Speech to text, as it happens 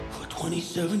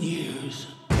27 years,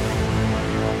 I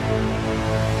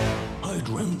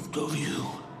dreamt of you.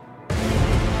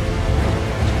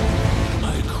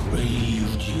 I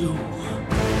craved you.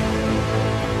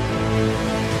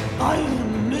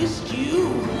 I've missed you.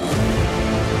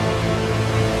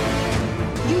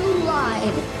 You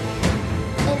lied.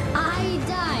 And I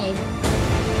died.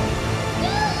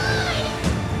 You lied.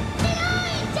 And I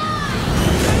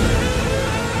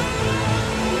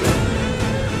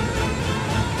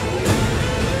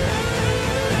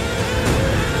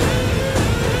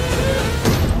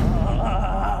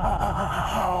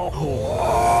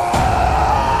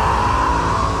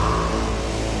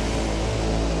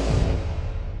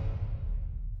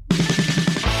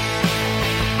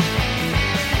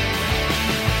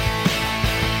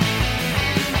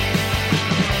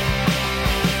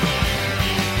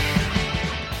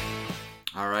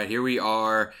Here we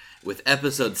are with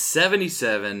episode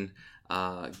 77,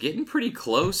 getting pretty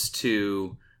close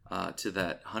to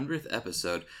that 100th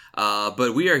episode.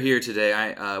 But we are here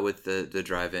today with the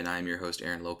Drive-In. I'm your host,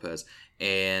 Aaron Lopez,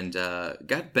 and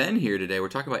got Ben here today. We're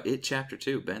talking about It Chapter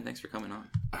 2. Ben, thanks for coming on.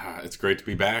 It's great to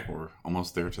be back. We're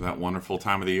almost there to that wonderful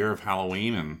time of the year of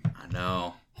Halloween and I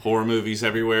know horror movies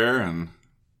everywhere and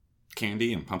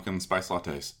candy and pumpkin spice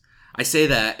lattes. I say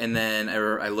that, and then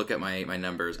I look at my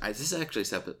numbers. This is actually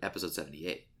episode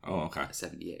 78. Oh, okay.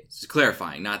 78. Just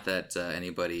clarifying, not that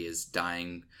anybody is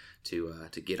dying to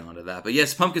get onto that. But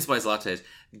yes, pumpkin spice lattes.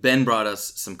 Ben brought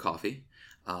us some coffee,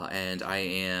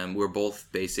 and we're both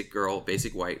basic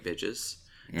white bitches.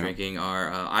 Yeah. Drinking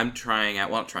our, I'm trying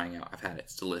out, I've had it.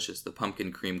 It's delicious. The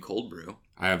pumpkin cream cold brew.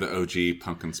 I have the OG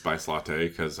pumpkin spice latte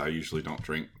because I usually don't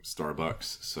drink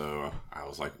Starbucks. So I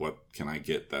was like, what can I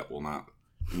get that will not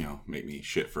make me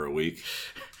shit for a week.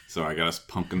 So I got us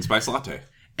pumpkin spice latte.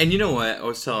 And you know what? I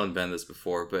was telling Ben this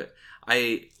before, but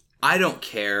I don't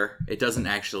care. It doesn't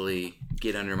actually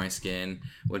get under my skin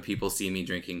when people see me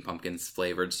drinking pumpkin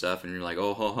flavored stuff and you're like,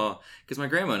 oh, ho, ho. Because my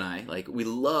grandma and I, we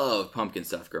love pumpkin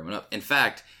stuff growing up. In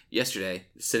fact, yesterday,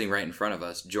 sitting right in front of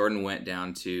us, Jordan went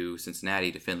down to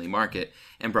Cincinnati to Findlay Market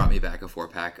and brought me back a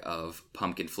 4-pack of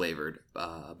pumpkin flavored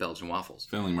Belgian waffles.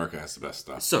 Findlay Market has the best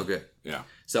stuff. It's so good. Yeah.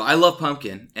 So I love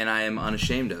pumpkin and I am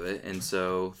unashamed of it. And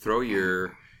so throw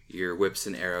your whips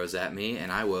and arrows at me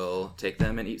and I will take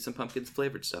them and eat some pumpkin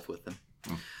flavored stuff with them.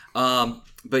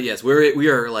 But yes, we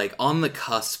are on the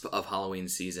cusp of Halloween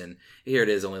season. Here it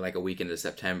is, only a week into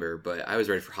September, but I was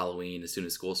ready for Halloween as soon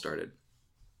as school started.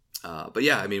 But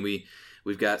yeah, I mean,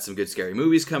 we've got some good scary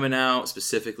movies coming out,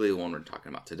 specifically the one we're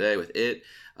talking about today with It,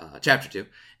 Chapter 2.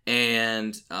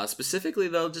 And specifically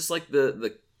though, just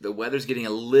the weather's getting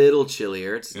a little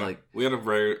chillier. It's we had a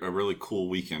really cool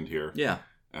weekend here. Yeah.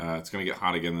 It's going to get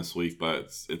hot again this week, but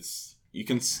it's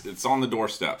on the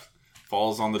doorstep.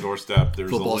 Fall's on the doorstep.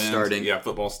 There's football a wind. starting. Yeah,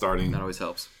 football starting. That always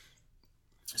helps.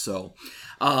 So,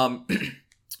 but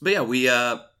yeah, we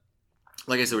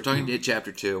like I said, we're talking to It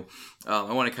Chapter 2.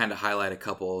 I want to kind of highlight a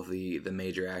couple of the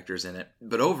major actors in it.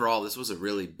 But overall, this was a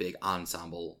really big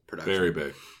ensemble production. Very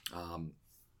big.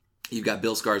 You've got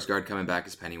Bill Skarsgård coming back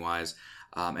as Pennywise.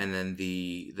 And then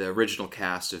the original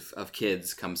cast of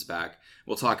kids comes back.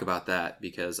 We'll talk about that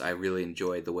because I really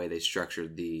enjoyed the way they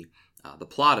structured the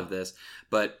plot of this.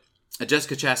 But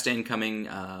Jessica Chastain coming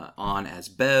on as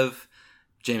Bev,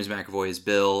 James McAvoy as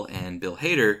Bill, and Bill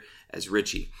Hader as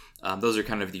Richie. Those are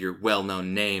kind of your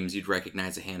well-known names. You'd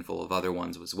recognize a handful of other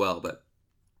ones as well. But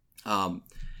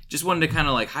just wanted to kind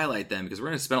of highlight them because we're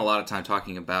going to spend a lot of time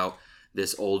talking about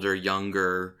this older,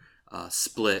 younger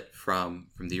split from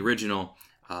the original,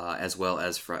 as well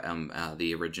as from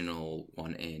the original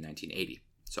one in 1980.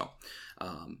 So,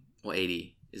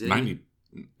 80. Is it 90?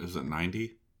 Is it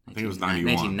 90? I think it was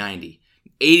 91. 1990.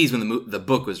 80s when the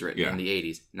book was written, yeah. In the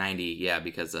 80s. 90, yeah,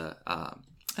 because I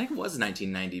think it was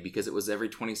 1990 because it was every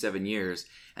 27 years.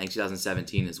 I think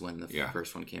 2017 is when the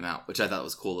first one came out, which I thought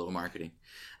was cool little marketing.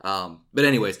 But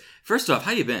anyways, first off,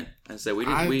 how you been? I've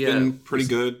been pretty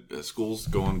good. School's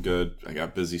going good. I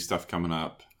got busy stuff coming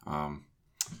up.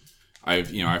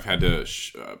 I've had to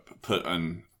put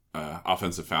an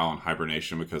offensive foul in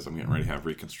hibernation because I'm getting ready to have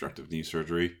reconstructive knee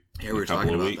surgery. Yeah, we were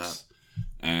talking about that.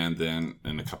 And then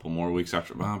in a couple more weeks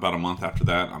about a month after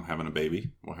that, I'm having a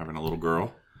baby. We're having a little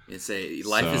girl.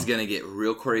 Life is going to get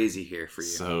real crazy here for you.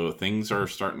 So things are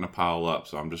starting to pile up.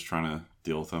 So I'm just trying to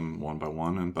deal with them one by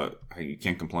one. But you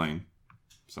can't complain.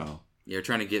 So we're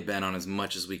trying to get Ben on as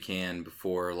much as we can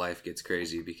before life gets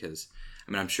crazy because,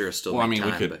 I'm sure it's still time.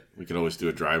 We could always do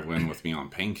a drive-in with me on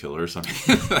painkillers.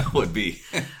 That would be.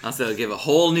 Also, give a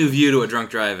whole new view to a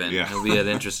drunk drive-in. Yeah. It'll be an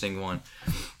interesting one.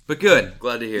 But good.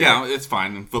 Glad to hear. Yeah, it's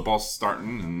fine. And football's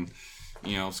starting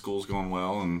and, school's going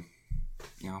well and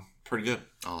pretty good.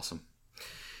 Awesome.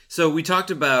 So we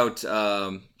talked about,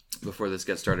 before this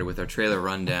gets started with our trailer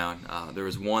rundown, there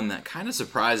was one that kind of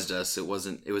surprised us. It was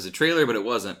a trailer, but it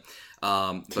wasn't.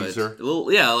 Teaser?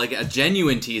 But like a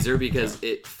genuine teaser because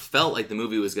it felt like the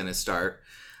movie was going to start.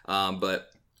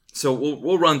 So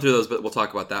we'll run through those, but we'll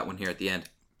talk about that one here at the end.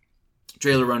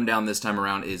 Trailer rundown this time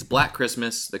around is Black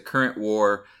Christmas, The Current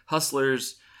War,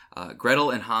 Hustlers,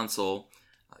 Gretel and Hansel,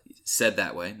 said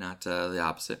that way, not the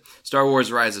opposite. Star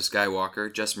Wars: Rise of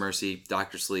Skywalker, Just Mercy,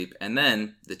 Doctor Sleep, and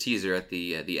then the teaser at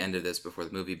the end of this before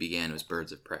the movie began was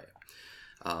Birds of Prey.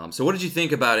 So what did you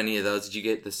think about any of those? Did you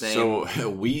get the same? So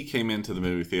we came into the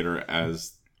movie theater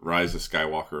as Rise of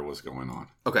Skywalker was going on.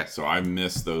 Okay. So I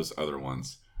missed those other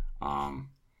ones.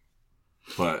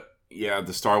 But yeah,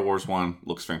 the Star Wars one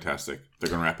looks fantastic. They're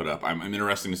going to wrap it up. I'm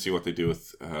interested to see what they do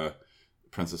with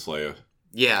Princess Leia.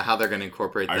 Yeah, how they're going to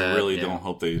incorporate that. I really don't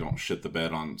hope they don't shit the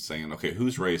bed on saying, okay,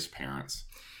 who's Rey's parents?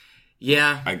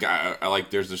 Yeah. I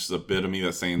like, there's just a bit of me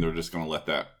that's saying they're just going to let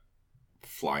that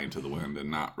fly into the wind and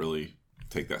not really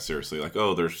take that seriously. Like,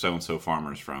 oh, there's so-and-so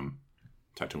farmers from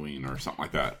Tatooine or something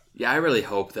like that. Yeah, I really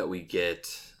hope that we get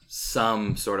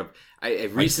some sort of... I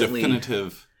recently...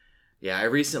 definitive... Yeah, I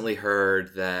recently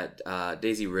heard that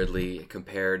Daisy Ridley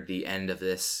compared the end of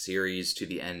this series to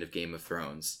the end of Game of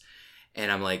Thrones.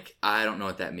 And I'm like, I don't know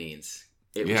what that means.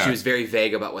 She was very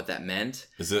vague about what that meant.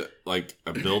 Is it like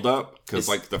a build-up? Because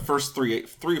like the first three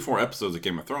or four episodes of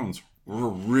Game of Thrones were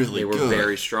really good. They were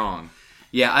very strong.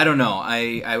 Yeah, I don't know.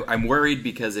 I'm worried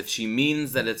because if she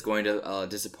means that it's going to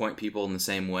disappoint people in the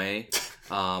same way,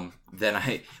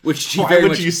 then which she Why very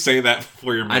would much, you say that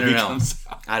before your movie comes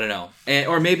out? I don't know.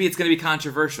 Or maybe it's going to be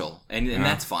controversial, and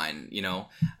that's fine. You know,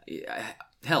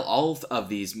 hell, all of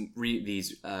these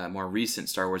more recent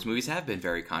Star Wars movies have been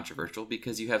very controversial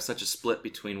because you have such a split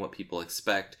between what people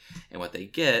expect and what they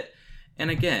get. And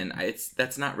again,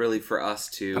 that's not really for us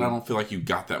to... And I don't feel like you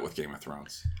got that with Game of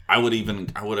Thrones. I would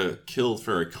have killed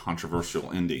for a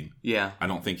controversial ending. Yeah. I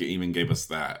don't think it even gave us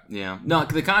that. Yeah. No,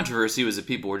 the controversy was that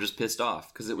people were just pissed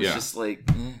off because it was just like,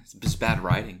 it's just bad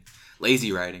writing.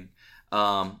 Lazy writing.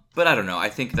 But I don't know. I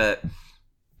think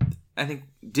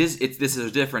this is a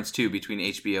difference too between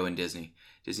HBO and Disney.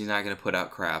 Disney's not going to put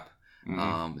out crap.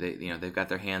 Mm-hmm. They've got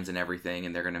their hands in everything,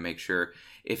 and they're going to make sure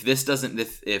if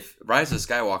Rise of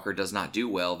Skywalker does not do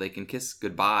well, they can kiss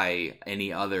goodbye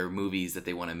any other movies that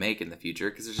they want to make in the future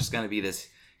because there's just going to be this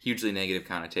hugely negative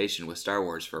connotation with Star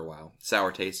Wars for a while,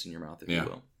 sour taste in your mouth, if you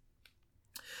will.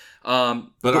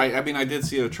 But I did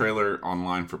see a trailer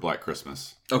online for Black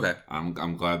Christmas. Okay,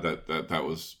 I'm glad that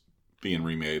was being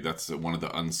remade. That's one of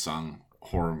the unsung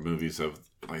horror movies of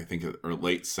I think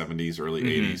late 70s, early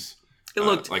 80s. It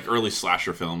looked like early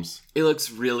slasher films. It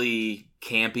looks really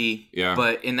campy. Yeah.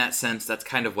 But in that sense, that's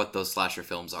kind of what those slasher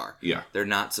films are. Yeah. They're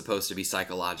not supposed to be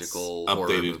psychological updated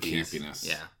horror movies. Campiness.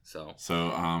 Yeah. So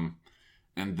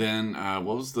and then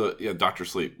what was Doctor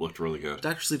Sleep looked really good.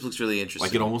 Doctor Sleep looks really interesting.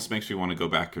 Like it almost makes me want to go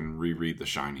back and reread The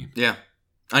Shining. Yeah.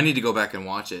 I need to go back and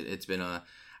watch it. It's been I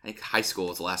think high school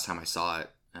was the last time I saw it.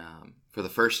 For the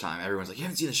first time, everyone's like, "You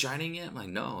haven't seen The Shining yet?" I'm like,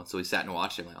 "No." So we sat and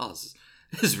watched it. I'm like, "Oh, this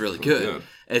is really good."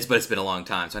 But it's been a long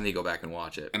time, so I need to go back and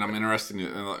watch it. And I'm interested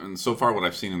and so far what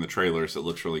I've seen in the trailers, it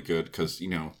looks really good because,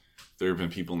 there have been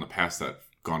people in the past that have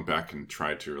gone back and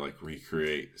tried to like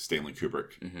recreate Stanley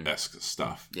Kubrick-esque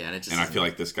stuff. Yeah, and I feel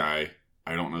like this guy,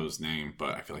 I don't know his name,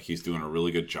 but I feel like he's doing a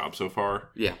really good job so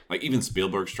far. Yeah. Like even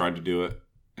Spielberg's tried to do it,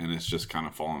 and it's just kind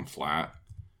of fallen flat.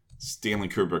 Stanley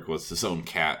Kubrick was his own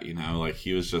cat, like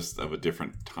he was just of a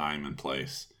different time and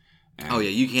place. And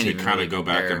you can't even kind really of go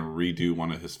compare. back and redo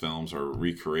one of his films or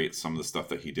recreate some of the stuff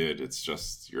that he did. It's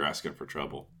just you're asking for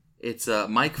trouble. It's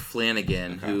Mike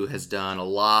Flanagan who has done a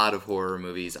lot of horror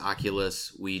movies: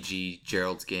 Oculus, Ouija,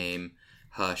 Gerald's Game,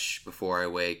 Hush, Before I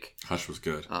Wake. Hush was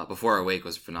good. Before I Wake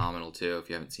was phenomenal too. If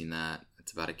you haven't seen that,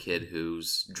 it's about a kid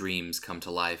whose dreams come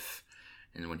to life,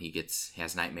 and when he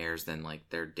has nightmares, then like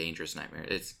they're dangerous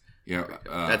nightmares.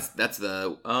 That's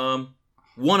the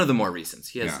one of the more recents.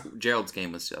 He has Gerald's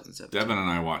Game was 2007. Devin and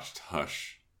I watched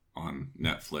Hush on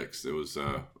Netflix. It was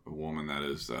a woman that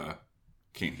is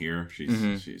can't hear.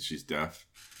 She's deaf,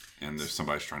 and there's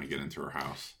somebody's trying to get into her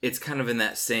house. It's kind of in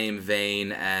that same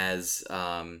vein as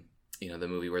the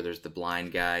movie where there's the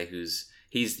blind guy who's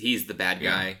he's the bad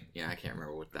guy. Yeah, I can't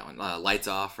remember what that one. Lights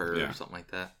Off or something like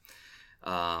that.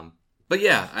 But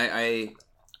yeah,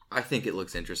 I think it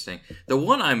looks interesting. The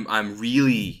one I'm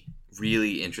really,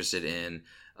 really interested in,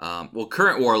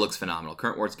 Current War looks phenomenal.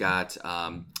 Current War's got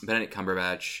Benedict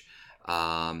Cumberbatch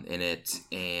in it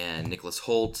and Nicholas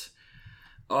Hoult.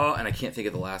 Oh, and I can't think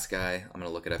of the last guy. I'm going to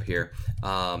look it up here.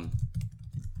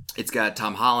 It's got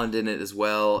Tom Holland in it as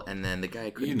well, and then the guy I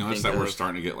couldn't You notice think that we're of-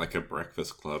 starting to get like a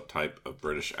Breakfast Club type of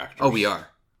British actors. Oh, we are.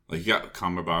 Like you got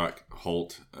Cumberbatch,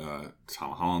 Holt,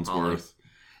 Tom Hollandsworth.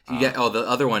 You get the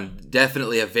other one,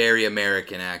 definitely a very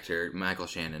American actor, Michael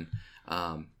Shannon.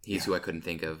 He's who I couldn't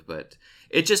think of, but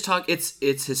it just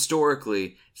it's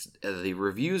historically the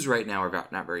reviews right now are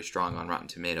not very strong on Rotten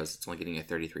Tomatoes. It's only getting a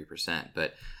 33%,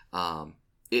 but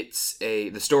it's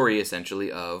the story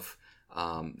essentially of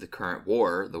the current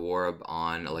war, the war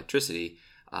on electricity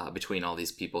between all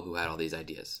these people who had all these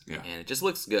ideas, and it just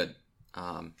looks good.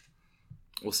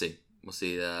 We'll see.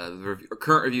 The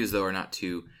current reviews though are not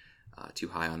too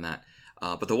high on that.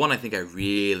 But the one I think I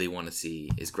really want to see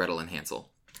is Gretel and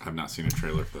Hansel. I've not seen a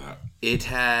trailer for that. It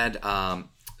had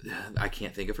I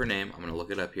can't think of her name. I'm going to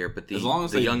look it up here. But as long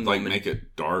as they young woman, make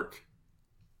it dark,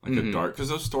 like a dark, because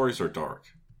those stories are dark.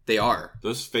 They are.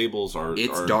 Those fables are.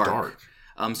 It's dark.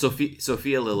 Sophia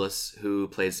Lillis, who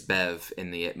plays Bev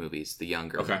in the It movies, the young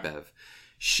girl Bev,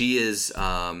 she is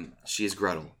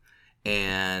Gretel,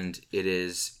 and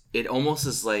it almost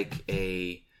is like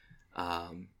a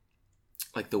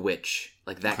like The Witch,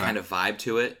 like that kind of vibe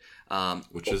to it.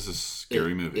 Which is a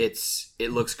scary movie.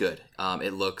 It looks good.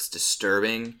 It looks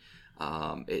disturbing.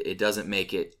 It doesn't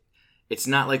make it. It's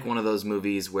not like one of those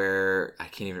movies where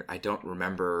I don't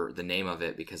remember the name of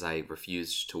it because I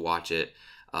refused to watch it.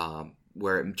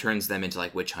 Where it turns them into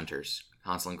like witch hunters.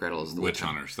 Hansel and Gretel is the Witch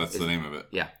Hunters. That's the name of it.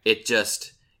 Yeah.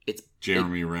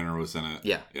 Jeremy Renner was in it.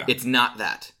 Yeah. It's not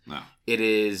that. No. It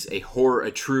is a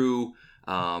true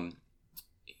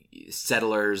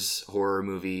settlers horror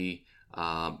movie.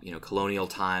 Colonial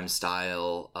time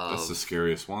style. That's the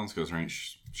scariest ones because there ain't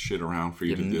shit around for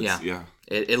you to do. Yeah.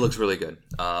 It looks really good.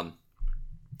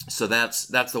 So that's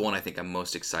the one I think I'm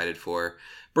most excited for.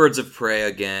 Birds of Prey,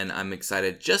 again, I'm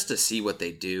excited just to see what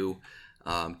they do.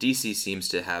 DC seems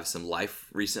to have some life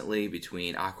recently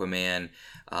between Aquaman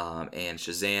and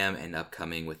Shazam, and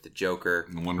upcoming with the Joker.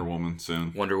 And Wonder Woman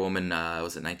soon. Wonder Woman,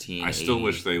 was it 1980? I still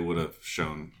wish they would have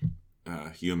shown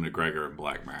Ewan McGregor in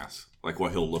Black Mass. Like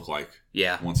what he'll look like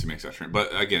once he makes that trend.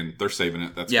 But again, they're saving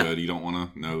it. That's good. You don't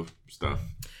want to know stuff.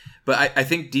 But I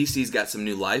think DC's got some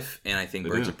new life, and I think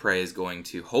Birds of Prey is going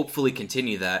to hopefully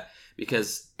continue that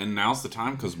because... And now's the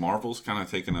time because Marvel's kind of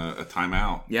taking a time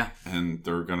out. Yeah. And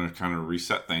they're going to kind of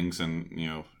reset things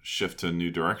and, shift to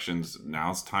new directions.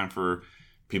 Now it's time for...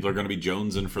 People are going to be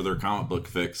jonesing for their comic book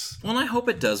fix. Well, and I hope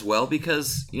it does well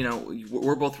because,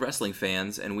 we're both wrestling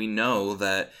fans and we know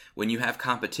that when you have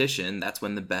competition, that's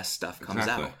when the best stuff comes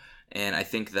out. And I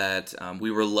think that we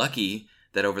were lucky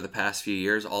that over the past few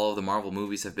years, all of the Marvel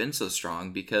movies have been so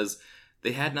strong because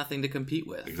they had nothing to compete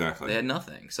with. Exactly. They had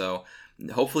nothing. So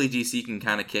hopefully DC can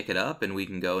kind of kick it up and we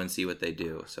can go and see what they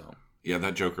do. So yeah,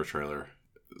 that Joker trailer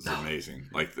is amazing.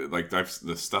 Like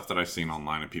the stuff that I've seen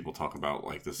online and people talk about,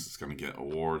 like this is going to get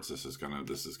awards. This is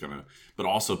gonna. But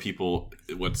also people,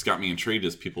 what's got me intrigued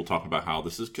is people talk about how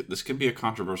this can be a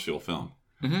controversial film.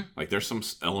 Mm-hmm. Like there's some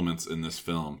elements in this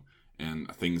film and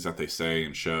things that they say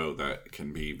and show that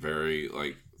can be very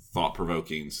like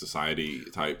thought-provoking, society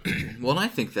type. Well, and I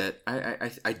think that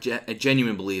I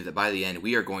genuinely believe that by the end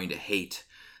we are going to hate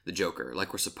the Joker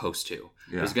like we're supposed to.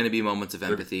 Yeah. There's going to be moments of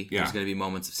empathy. There's going to be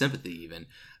moments of sympathy even.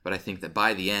 But I think that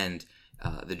by the end,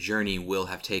 the journey will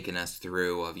have taken us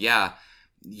through of,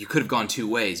 you could have gone two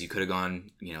ways. You could have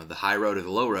gone, the high road or the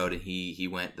low road, and he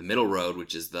went the middle road,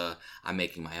 which is the I'm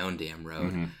making my own damn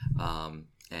road. Mm-hmm.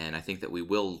 And I think that we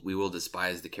will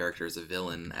despise the character as a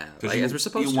villain as we're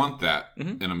supposed to. You want that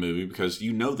in a movie because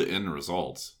you know the end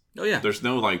results. Oh, yeah. There's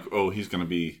no he's going to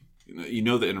be... You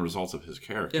know the end results of his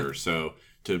character. Yeah. So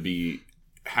to be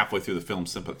halfway through the film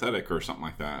sympathetic or something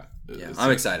like that...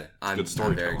 I'm excited. I'm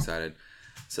very excited.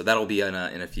 So that'll be in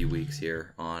a few weeks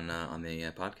here on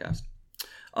the podcast.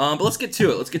 But let's get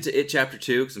to it. Let's get to It Chapter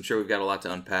 2 because I'm sure we've got a lot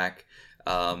to unpack.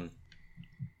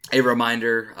 A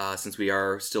reminder, since we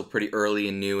are still pretty early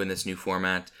and new in this new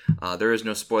format, there is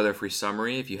no spoiler-free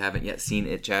summary. If you haven't yet seen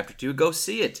It Chapter 2, go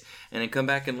see it and then come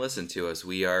back and listen to us.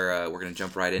 We're going to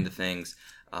jump right into things,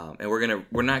 and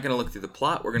we're not going to look through the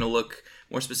plot. We're going to look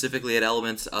more specifically at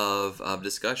elements of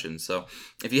discussion. So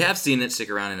if you have seen it, stick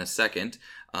around in a second.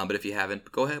 But if you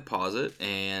haven't, go ahead, pause it,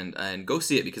 and go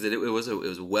see it because it was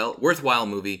a worthwhile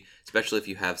movie, especially if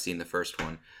you have seen the first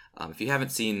one. If you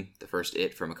haven't seen the first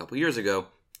It from a couple years ago,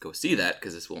 go see that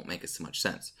because this won't make as much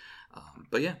sense.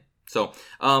 But yeah, so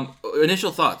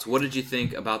initial thoughts. What did you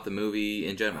think about the movie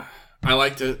in general? I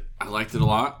liked it. I liked it a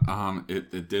lot.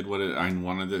 It did what I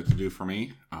wanted it to do for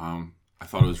me. I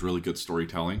thought it was really good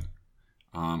storytelling.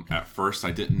 At first,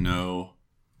 I didn't know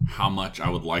how much I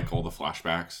would like all the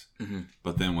flashbacks,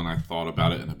 but then when I thought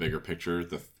about it in a bigger picture,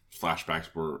 the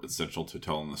flashbacks were essential to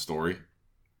telling the story.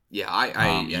 Yeah,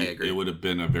 I agree. It would have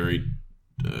been a very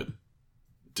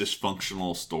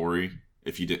dysfunctional story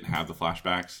if you didn't have the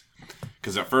flashbacks.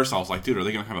 Because at first I was like, dude, are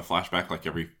they going to have a flashback like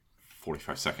every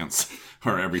 45 seconds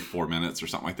or every 4 minutes or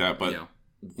something like that? But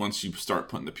once you start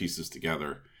putting the pieces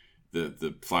together,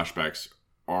 the flashbacks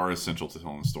are essential to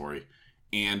telling the story.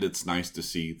 And it's nice to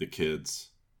see the kids,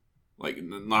 like,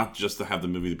 not just to have the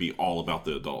movie be all about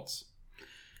the adults.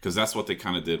 Because that's what they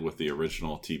kind of did with the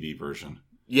original TV version.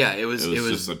 Yeah, it was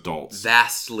just adults.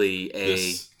 Vastly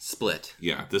split.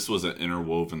 Yeah, this was an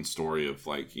interwoven story of,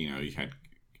 like,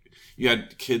 you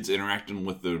had kids interacting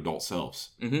with their adult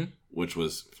selves, which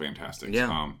was fantastic.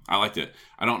 Yeah. I liked it.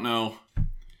 I don't know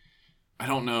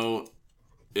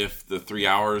if the 3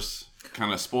 hours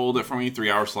kind of spoiled it for me,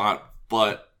 3 hour slot,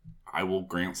 but I will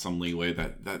grant some leeway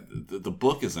that the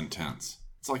book is intense.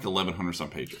 It's like 1,100 some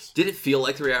pages. Did it feel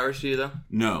like 3 hours to you though?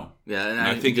 No. Yeah, and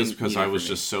I think it's because I was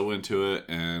just so into it,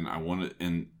 and I wanted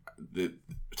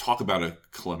talk about a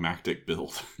climactic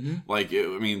build. Like,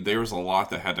 there was a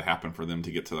lot that had to happen for them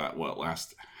to get to that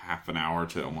last half an hour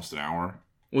to almost an hour.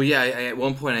 Well, yeah. At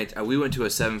one point, we went to a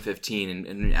 7:15,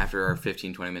 and after our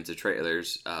 15-20 minutes of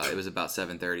trailers, it was about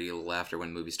 7:30, a little after when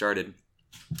the movie started,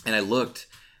 and I looked.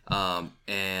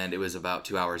 And it was about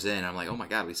 2 hours in. I'm like, oh my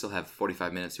God, we still have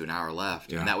 45 minutes to an hour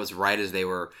left. Yeah. And that was right as they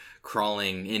were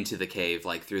crawling into the cave,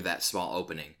 like through that small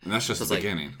opening. And that's just the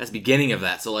beginning. Like, that's the beginning of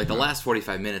that. So like the last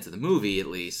 45 minutes of the movie, at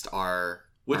least,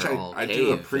 which I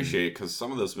do appreciate, because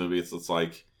some of those movies, it's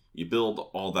like you build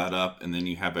all that up and then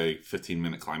you have a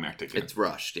 15-minute climactic. It's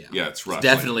rushed, yeah. Yeah, it's rushed. It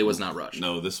definitely was not rushed.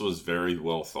 No, this was very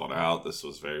well thought out. This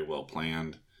was very well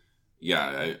planned.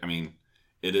 Yeah, I mean...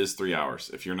 It is 3 hours.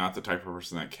 If you're not the type of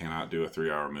person that cannot do a 3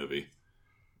 hour movie,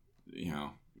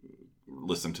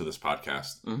 listen to this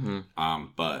podcast.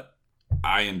 But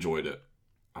I enjoyed it.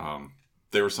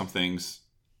 There were some things,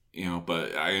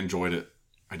 but I enjoyed it.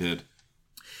 I did.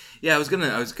 Yeah, I was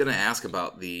gonna ask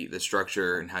about the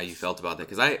structure and how you felt about that,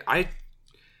 because I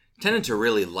tended to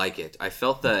really like it. I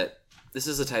felt that this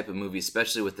is a type of movie,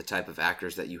 especially with the type of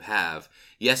actors that you have.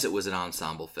 Yes, it was an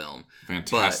ensemble film.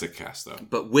 Fantastic cast, though.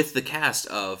 But with the cast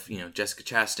of, Jessica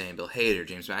Chastain, Bill Hader,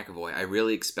 James McAvoy, I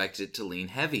really expected it to lean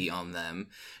heavy on them.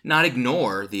 Not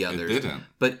ignore the others. It didn't.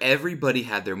 But everybody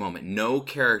had their moment. No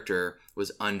character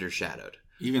was undershadowed.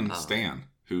 Even Stan,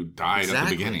 who died at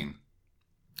the beginning.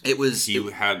 It was... He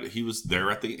was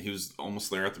almost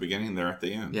there at the beginning, there at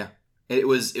the end. Yeah. It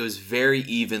was very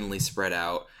evenly spread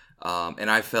out.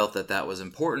 And I felt that was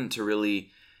important to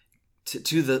really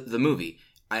to the movie.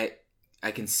 I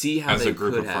can see how as they a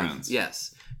group could of have friends.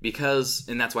 Yes,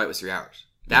 and that's why it was 3 hours.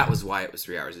 That was why it was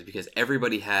 3 hours, is because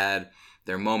everybody had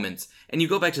their moments. And you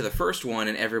go back to the first one,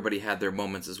 and everybody had their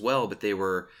moments as well. But they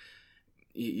were,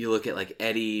 you look at like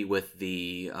Eddie with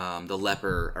the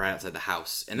leper right outside the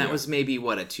house, and that was maybe a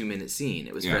 2-minute scene.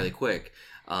 It was fairly quick.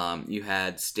 You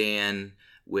had Stan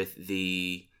with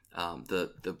the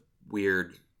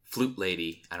weird flute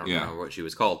lady. I don't remember what she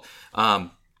was called.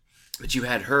 But you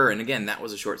had her, and again, that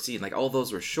was a short scene. Like, all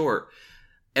those were short.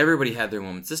 Everybody had their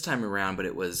moments this time around, but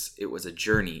it was a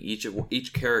journey.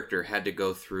 Each character had to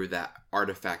go through that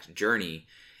artifact journey,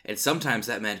 and sometimes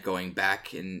that meant going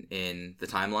back in the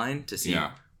timeline to see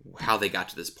how they got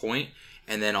to this point,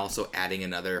 and then also adding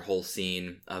another whole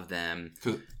scene of them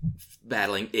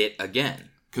battling it again.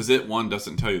 Because it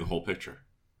doesn't tell you the whole picture.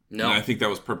 No. And I think that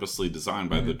was purposely designed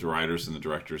by the writers and the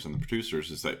directors and the producers,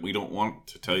 is that we don't want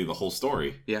to tell you the whole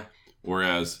story. Yeah.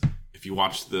 Whereas if you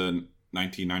watch the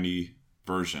 1990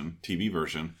 version, TV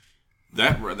version,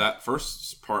 that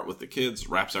first part with the kids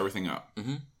wraps everything up.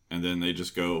 And then they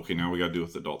just go, okay, now we got to do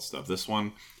with adult stuff. This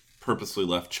one purposely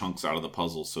left chunks out of the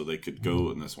puzzle so they could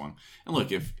go in this one. And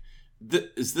look,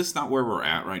 is this not where we're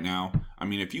at right now? I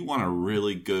mean, if you want a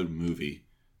really good movie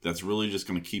that's really just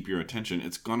going to keep your attention,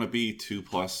 it's going to be 2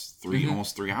 plus 3,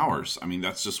 almost 3 hours. I mean,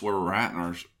 that's just where we're at in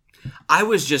our... I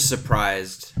was just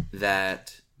surprised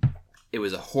that it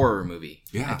was a horror movie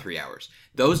at 3 hours.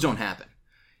 Those don't happen.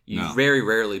 Very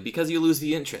rarely, because you lose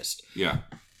the interest. Yeah.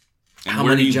 And how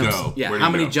where many do you jumps, go? Yeah, how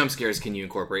many jump scares can you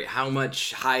incorporate? How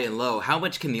much high and low? How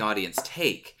much can the audience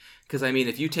take? Because, I mean,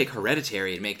 if you take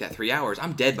Hereditary and make that 3 hours,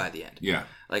 I'm dead by the end. Yeah.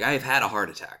 Like, I have had a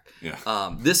heart attack.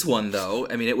 Yeah. This one, though,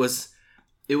 I mean, it was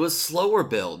slower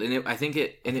build, and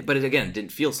but it again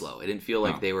didn't feel slow. It didn't feel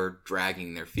like they were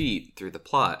dragging their feet through the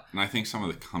plot. And I think some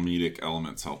of the comedic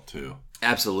elements helped too.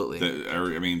 Absolutely.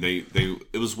 I mean,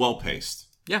 it was well paced.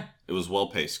 Yeah, it was well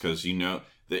paced because it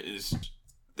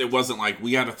wasn't like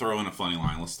we had to throw in a funny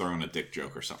line. Let's throw in a dick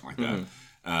joke or something like that.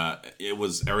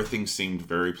 Everything seemed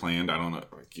very planned. I don't know.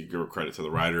 You give credit to the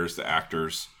writers, the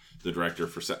actors. the director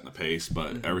for setting the pace,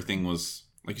 but everything was,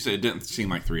 like you said, it didn't seem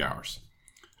like 3 hours.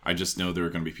 I just know there are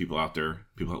going to be people out there,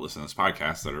 people that listen to this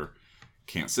podcast that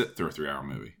can't sit through a 3-hour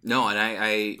movie. No, and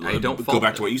I don't go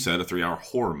back to what you said, a 3-hour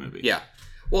horror movie. Yeah.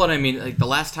 Well, and I mean, like the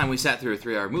last time we sat through a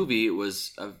 3-hour movie, it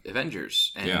was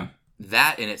Avengers, and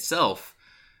that in itself,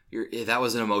 that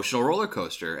was an emotional roller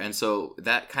coaster, and so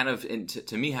that kind of,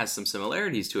 to me, has some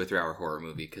similarities to a 3-hour horror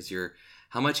movie because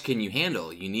how much can you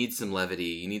handle? You need some levity,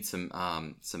 you need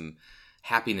some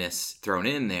happiness thrown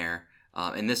in there.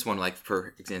 And this one, like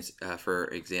for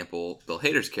example, Bill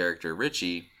Hader's character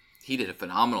Richie, he did a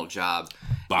phenomenal job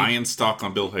buying stock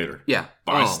on Bill Hader. Yeah,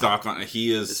 stock on.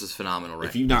 He is. This is phenomenal.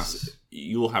 Right? If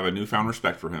you will have a newfound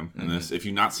respect for him in this. If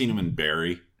you've not seen him in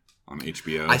Barry on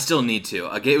HBO, I still need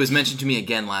to. It was mentioned to me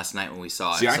again last night when we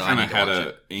saw it. See, I kind of had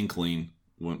an inkling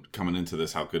when coming into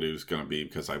this how good it was going to be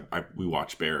because we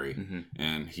watched Barry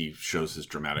and he shows his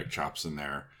dramatic chops in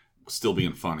there, still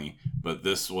being funny. But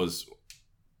this was.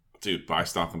 Dude, buy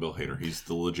stock on Bill Hader. He's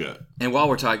the legit. And while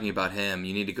we're talking about him,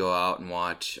 you need to go out and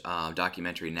watch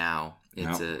Documentary Now.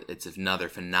 It's another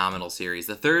phenomenal series.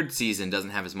 The third season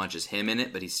doesn't have as much as him in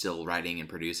it, but he's still writing and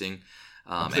producing.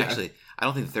 Actually, I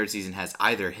don't think the third season has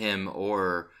either him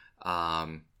or who's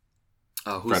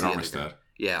Fred Armisen.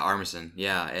 Yeah, Armisen.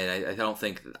 Yeah, and I don't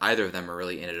think either of them are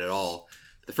really in it at all.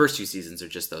 The first 2 seasons are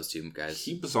just those 2 guys.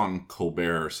 He was on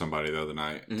Colbert or somebody the other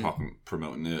night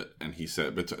promoting it, and he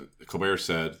said, Colbert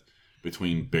said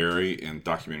between Barry and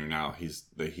Documentary Now, he's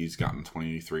gotten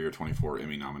 23 or 24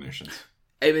 Emmy nominations.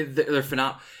 I mean, they're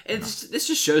phenomenal. And this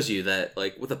just shows you that,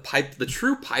 like, with the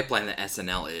true pipeline that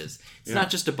SNL is, it's not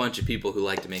just a bunch of people who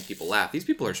like to make people laugh. These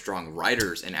people are strong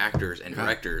writers and actors and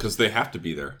directors. Because they have to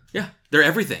be there. Yeah, they're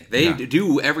everything. They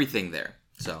do everything there.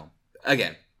 So,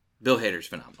 again, Bill Hader's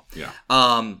phenomenal. Yeah.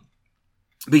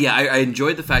 But yeah, I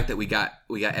enjoyed the fact that we got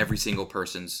every single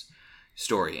person's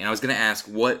story. And I was going to ask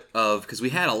because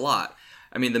we had a lot.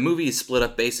 I mean, the movie is split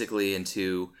up basically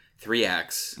into 3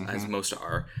 acts, as most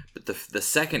are. But the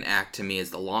second act to me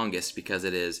is the longest because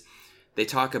they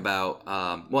talk about,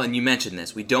 and you mentioned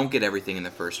this, we don't get everything in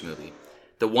the first movie.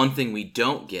 The one thing we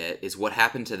don't get is what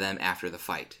happened to them after the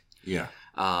fight. Yeah.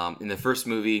 In the first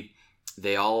movie,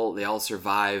 they all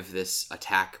survive this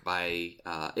attack by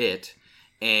it,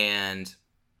 and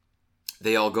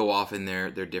they all go off in their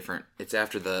different. It's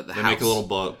after the they house. Make a little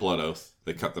blood oath.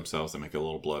 They cut themselves. They make a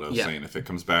little blood oath saying, "If it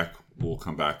comes back, we'll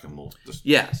come back and we'll just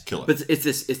kill it." But it's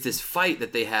this fight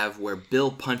that they have where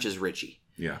Bill punches Richie.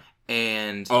 Yeah.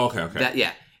 And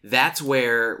okay. That's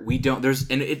where we don't.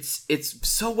 It's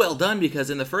so well done because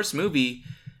in the first movie,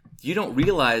 you don't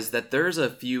realize that there's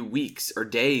a few weeks or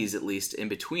days at least in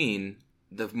between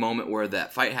the moment where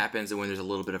that fight happens and when there's a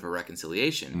little bit of a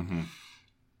reconciliation.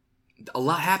 A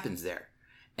lot happens there.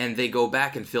 And they go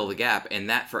back and fill the gap. And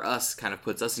that, for us, kind of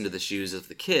puts us into the shoes of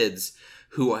the kids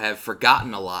who have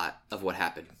forgotten a lot of what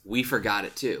happened. We forgot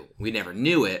it, too. We never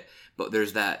knew it, but there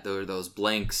are those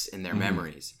blanks in their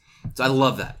memories. So I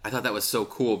love that. I thought that was so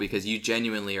cool because you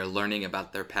genuinely are learning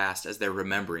about their past as they're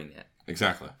remembering it.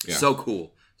 Exactly. Yeah. So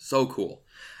cool. So cool.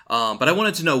 But I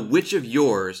wanted to know which of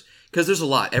yours, because there's a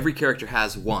lot. Every character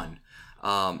has one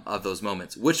of those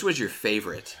moments. Which was your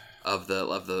favorite of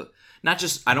the not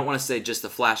just, I don't want to say just the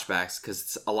flashbacks,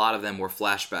 because a lot of them were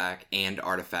flashback and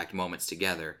artifact moments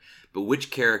together. But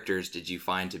which characters did you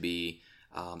find to be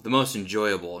the most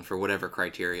enjoyable, and for whatever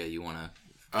criteria you want to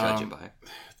judge it by?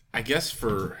 I guess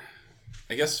the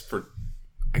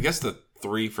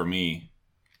 3 for me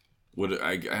and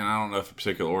I don't know if a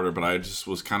particular order, but I just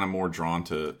was kind of more drawn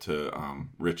to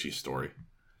Richie's story.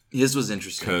 His was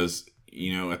interesting because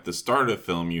at the start of the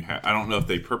film I don't know if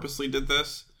they purposely did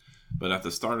this, but at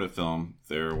the start of the film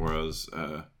there was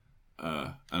an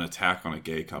attack on a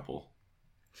gay couple.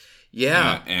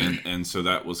 Yeah, and so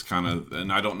that was kind of,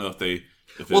 and I don't know if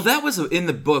that was in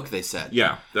the book. They said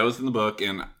that was in the book,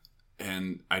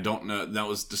 and I don't know, that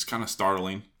was just kind of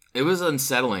startling. It was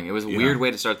unsettling. It was a weird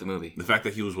way to start the movie. The fact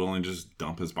that he was willing to just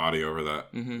dump his body over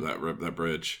that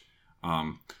bridge.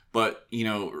 But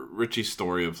Richie's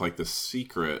story of like the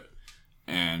secret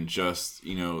and just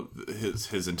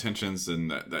his intentions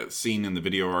and that scene in the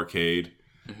video arcade,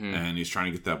 and he's trying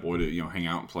to get that boy to hang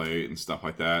out and play and stuff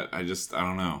like that. I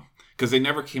don't know. Because they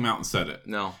never came out and said it.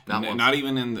 No, not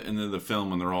even in the film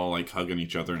when they're all like hugging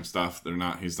each other and stuff.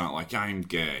 He's not like, I'm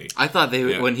gay. I thought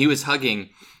when he was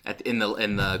hugging in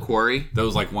the quarry. That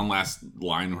was like one last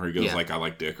line where he goes like, I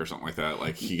like dick or something like that.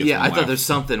 Like he gets. I thought there's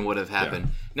something would have happened.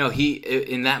 Yeah. No,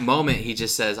 in that moment he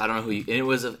just says, I don't know who you. And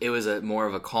it was a more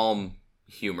of a calm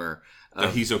humor.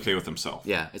 That he's okay with himself.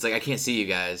 Yeah, it's like, I can't see you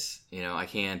guys. You know, I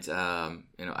can't. I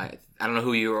don't know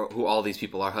who all these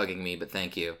people are hugging me, but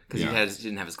thank you, because he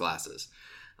didn't have his glasses.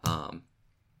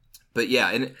 But yeah,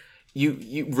 and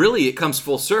you really, it comes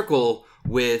full circle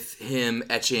with him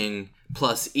etching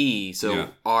 +E, so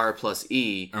R +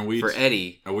 E for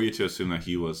Eddie. Are we to assume that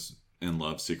he was in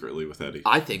love secretly with Eddie?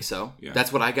 I think so. Yeah.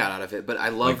 That's what I got out of it. But I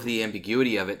love the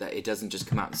ambiguity of it, that it doesn't just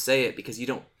come out and say it, because you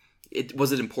don't.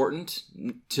 Was it important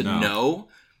to know?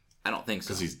 I don't think so.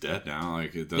 Because he's dead now.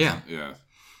 Like, it doesn't. Yeah.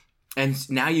 And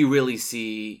now you really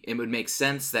see, it would make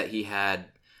sense that he had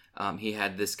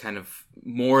this kind of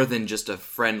more than just a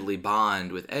friendly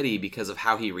bond with Eddie because of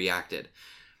how he reacted.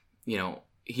 You know,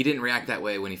 he didn't react that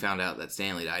way when he found out that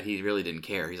Stanley died. He really didn't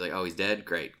care. He's like, oh, he's dead?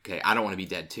 Great. Okay, I don't want to be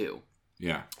dead too.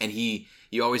 Yeah. And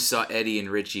you always saw Eddie and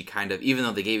Richie kind of, even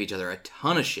though they gave each other a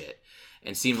ton of shit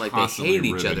and seemed like constantly they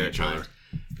hated each other at times,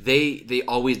 they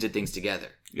always did things together.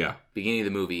 Yeah. Beginning of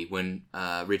the movie, when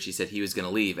Richie said he was going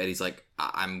to leave, Eddie's like,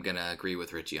 I'm going to agree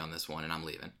with Richie on this one, and I'm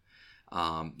leaving.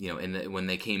 You know, and when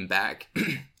they came back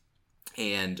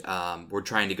and were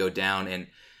trying to go down,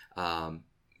 and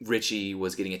Richie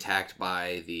was getting attacked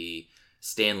by the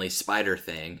Stanley spider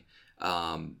thing,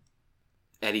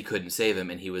 Eddie couldn't save him,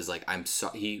 and he was like, I'm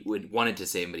sorry. He wanted to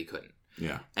save him, but he couldn't.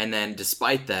 Yeah. And then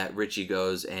despite that, Richie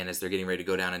goes, and as they're getting ready to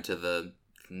go down into the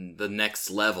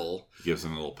next level, he gives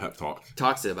him a little pep talk.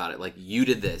 Talks about it like, you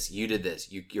did this.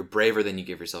 You're braver than you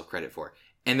give yourself credit for.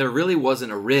 And there really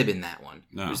wasn't a rib in that one.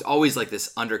 No. There's always like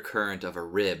this undercurrent of a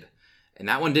rib, and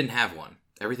that one didn't have one.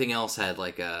 Everything else had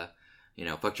like a, you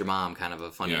know, fucked your mom kind of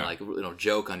a funny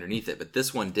joke underneath it, but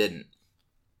this one didn't.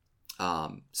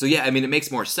 So yeah, I mean, it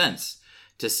makes more sense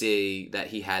to see that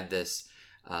he had this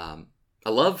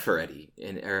a love for Eddie,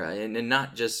 and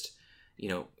not just, you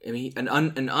know, I mean,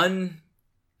 an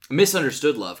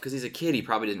misunderstood love, because he's a kid, he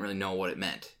probably didn't really know what it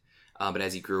meant. But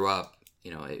as he grew up,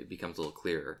 you know, it becomes a little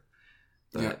clearer.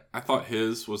 But, yeah, I thought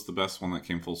his was the best one that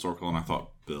came full circle, and I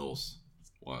thought Bill's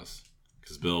was,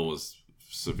 because Bill was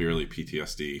severely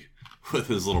PTSD with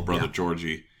his little brother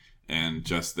Georgie, and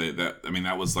just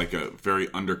that was like a very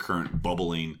undercurrent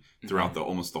bubbling throughout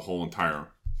almost the whole entire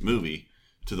movie,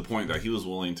 to the point that he was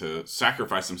willing to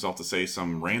sacrifice himself to save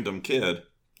some random kid.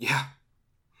 Yeah,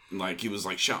 like he was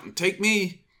like shouting, "Take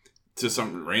me!" to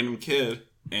some random kid,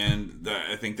 and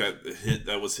I think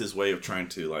that was his way of trying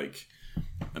to like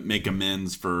make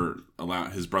amends for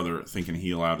his brother, thinking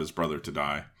he allowed his brother to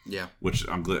die. Yeah. Which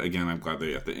I'm glad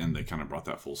they at the end they kind of brought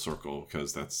that full circle,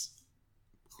 because that's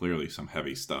clearly some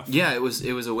heavy stuff. Yeah, it was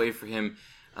a way for him,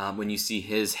 when you see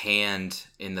his hand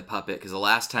in the puppet, because the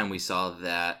last time we saw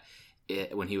that,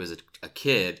 when he was a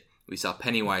kid, we saw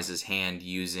Pennywise's hand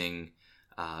using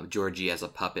Georgie as a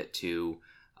puppet to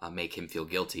make him feel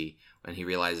guilty. When he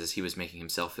realizes he was making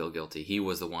himself feel guilty, he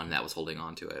was the one that was holding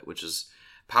on to it, which is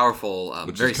powerful,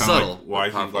 very subtle. Like why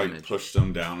he like pushed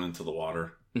him down into the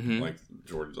water, like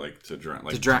George, like to drown,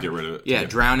 like to get rid of it. Yeah,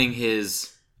 drowning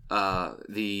his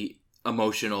the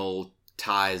emotional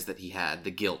ties that he had,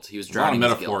 the guilt. He was drowning. A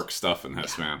lot of metaphoric stuff in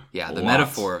this, man. Yeah, the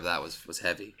metaphor of that was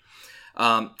heavy.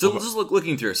 So just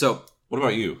looking through. So, what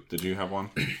about you? Did you have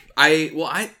one?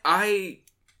 I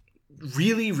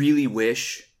really, really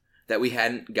wish that we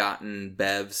hadn't gotten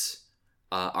Bev's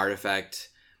artifact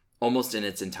almost in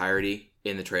its entirety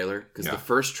in the trailer, because the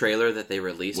first trailer that they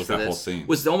released was for this whole scene.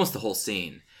 Was almost the whole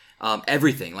scene.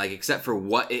 Everything, like, except for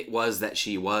what it was that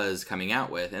she was coming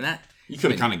out with, and that you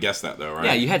could have kind of guessed that, though, right?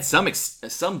 Yeah, you had some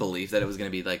belief that it was going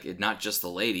to be like not just the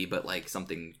lady, but like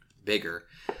something bigger.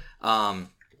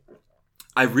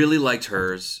 I really liked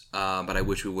hers, but I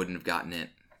wish we wouldn't have gotten it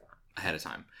ahead of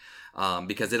time,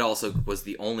 because it also was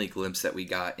the only glimpse that we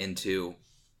got into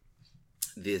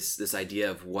this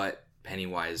idea of what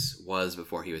Pennywise was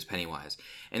before he was Pennywise.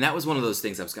 And that was one of those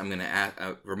things I'm going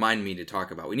to remind me to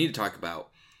talk about. We need to talk about,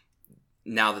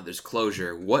 now that there's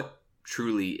closure, what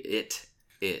truly it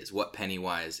is, what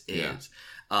Pennywise is.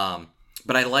 Yeah.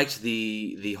 But I liked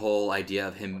the whole idea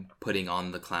of him putting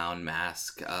on the clown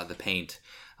mask, the paint,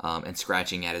 and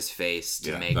scratching at his face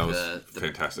to make that was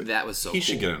fantastic. That was so cool. He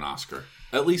should get an Oscar.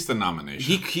 At least a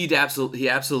nomination. He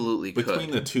absolutely could.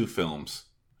 Between the two films,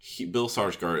 Bill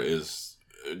Skarsgård is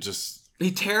just...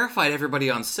 He terrified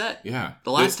everybody on set. Yeah.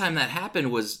 The last time that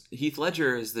happened was Heath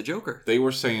Ledger as the Joker. They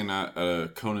were saying at a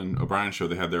Conan O'Brien show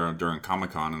they had there during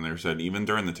Comic-Con, and they said even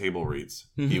during the table reads,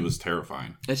 he was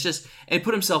terrifying. It's just... And he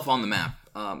put himself on the map.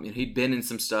 He'd been in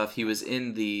some stuff. He was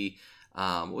in the...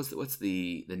 what's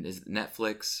the is it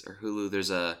Netflix or Hulu?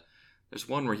 There's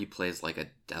one where he plays like a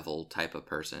devil type of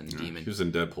person, demon. He was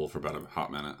in Deadpool for about a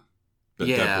hot minute. But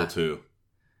Deadpool 2.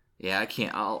 Yeah, I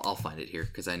can't. I'll find it here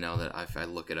because I know that if I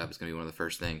look it up, it's gonna be one of the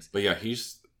first things. But yeah,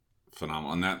 he's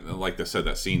phenomenal. And that, like I said,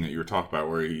 that scene that you were talking about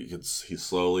where he's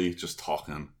slowly just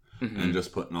talking and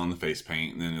just putting on the face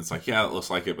paint, and then it's like, yeah, it looks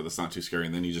like it, but it's not too scary.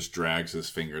 And then he just drags his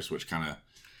fingers, which kind of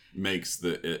makes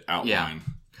the outline.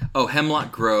 Yeah. Oh,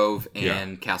 Hemlock Grove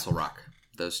and Castle Rock.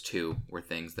 Those two were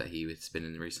things that he was been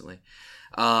in recently.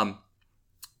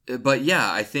 But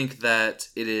yeah, I think that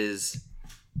it's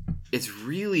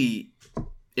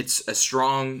a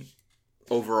strong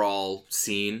overall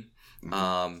scene.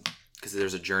 Because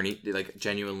there's a journey, like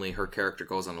genuinely her character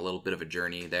goes on a little bit of a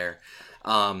journey there.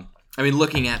 I mean,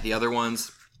 looking at the other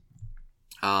ones,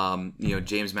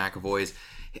 James McAvoy's,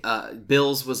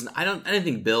 Bill's was, I didn't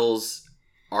think Bill's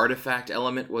artifact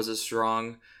element was as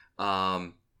strong.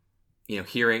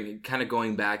 Hearing, kind of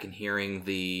going back and hearing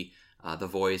the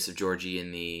voice of Georgie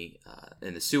in the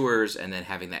sewers, and then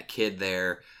having that kid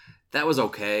there, that was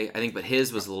okay. I think, but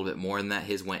his was a little bit more than that.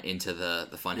 His went into the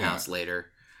funhouse later.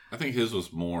 I think his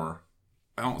was more.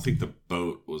 I don't think the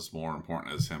boat was more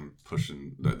important as him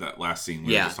pushing that last scene.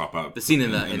 We just talked about the scene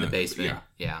in the basement.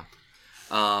 Yeah.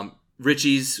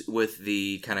 Richie's with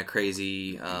the kind of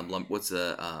crazy. What's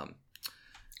the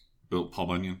Paul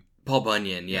Bunyan. Paul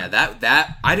Bunyan, yeah.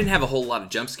 That I didn't have a whole lot of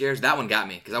jump scares. That one got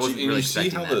me because I wasn't really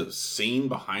expecting that. You see how the scene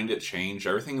behind it changed?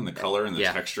 Everything in the color and the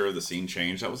texture of the scene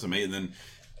changed. That was amazing. Then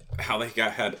how they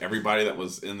had everybody that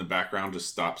was in the background just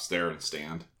stop, stare, and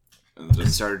stand.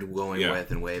 And started going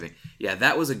with and waving. Yeah,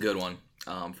 that was a good one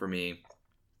for me.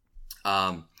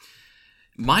 Mike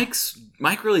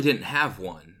really didn't have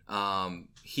one.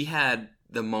 He had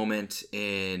the moment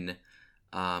in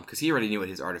because he already knew what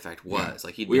his artifact was.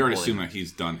 Like we already assume that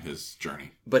he's done his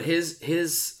journey. But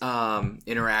his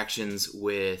interactions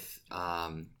with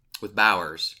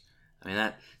Bowers. I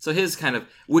mean so his kind of,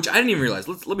 which I didn't even realize.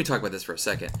 Let me talk about this for a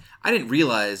second. I didn't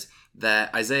realize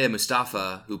that Isaiah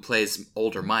Mustafa, who plays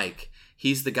older Mike,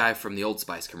 he's the guy from the Old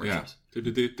Spice commercials. Yeah.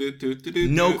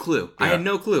 No clue. Yeah. I had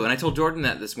no clue, and I told Jordan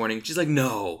that this morning. She's like,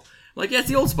 "No." I'm like, yeah, it's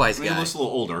the Old Spice guy. He looks a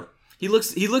little older. He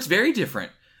looks very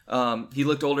different. He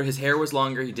looked older. His hair was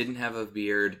longer. He didn't have a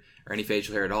beard or any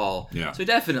facial hair at all. Yeah. So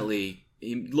he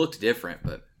looked different.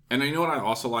 And you know what I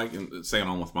also like, and staying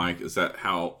on with Mike, is that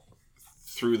how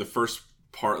through the first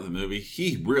part of the movie,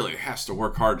 he really has to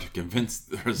work hard to convince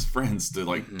his friends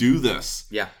to do this.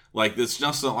 Yeah. Like, it's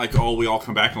just not like, we all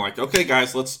come back and okay,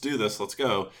 guys, let's do this. Let's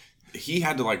go. He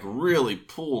had to really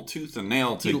pull tooth and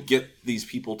nail to get these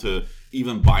people to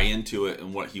even buy into it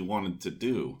and what he wanted to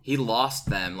do. He lost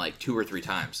them 2 or 3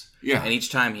 times. Yeah. And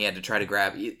each time he had to try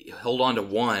to hold on to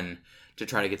one to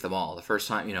try to get them all. The first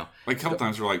time, a couple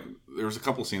times there was a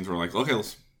couple scenes where okay,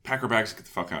 let's pack our bags and get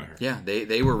the fuck out of here. Yeah,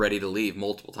 they were ready to leave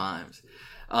multiple times.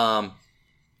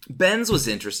 Ben's was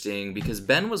interesting because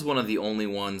Ben was one of the only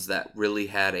ones that really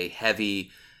had a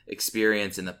heavy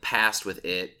experience in the past with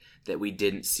it that we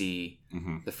didn't see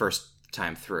the first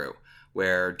time through.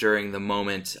 Where during the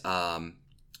moments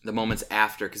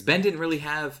after, because Ben didn't really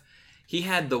have, he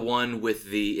had the one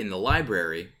in the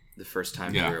library the first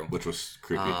time through, which was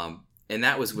creepy, and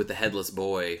that was with the headless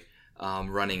boy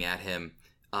running at him.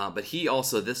 But he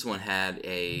also, this one had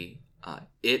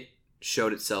it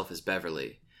showed itself as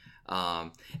Beverly.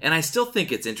 And I still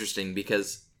think it's interesting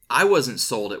because I wasn't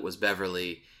sold it was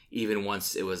Beverly even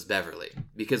once it was Beverly.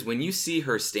 Because when you see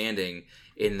her standing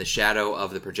in the shadow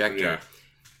of the projector,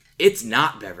 it's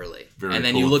not Beverly. Very and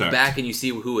then cool you look effect. back and you see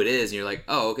who it is and you're like,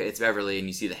 oh, okay, it's Beverly, and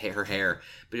you see her hair.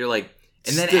 But you're like,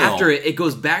 and then after it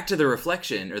goes back to the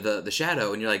reflection or the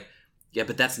shadow and you're like, yeah,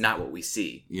 but that's not what we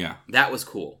see. Yeah. That was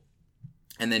cool.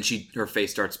 And then her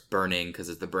face starts burning because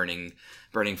it's the burning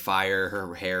fire,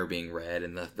 her hair being red,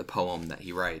 and the poem that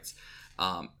he writes.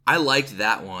 I liked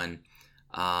that one.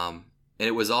 And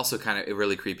it was also kind of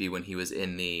really creepy when he was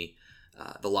in the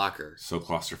locker. So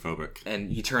claustrophobic.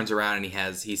 And he turns around and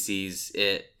he sees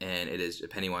it, and it is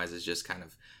Pennywise is just kind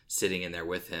of sitting in there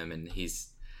with him, and he's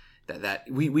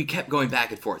we kept going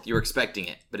back and forth. You were expecting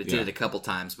it, but it did it a couple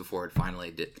times before it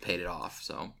finally paid it off.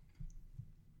 So,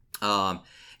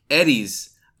 Eddie's.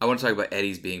 I want to talk about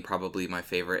Eddie's being probably my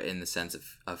favorite in the sense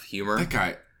of humor. That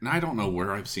guy, and I don't know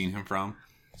where I've seen him from.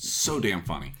 So damn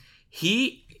funny.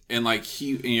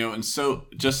 And so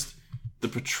just the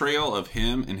portrayal of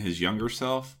him and his younger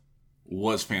self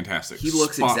was fantastic. He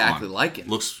looks spot exactly on. like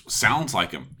him. Sounds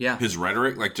like him. Yeah. His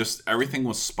rhetoric, just everything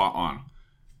was spot on.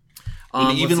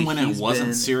 And even when it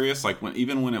wasn't serious,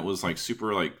 even when it was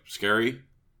super scary,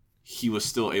 he was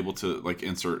still able to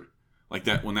insert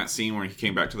that when that scene where he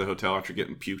came back to the hotel after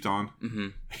getting puked on. Mm-hmm.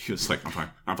 He was like, I'm fine.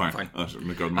 I'm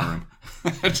gonna go to my room.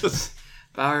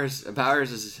 Bowers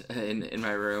is in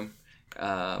my room.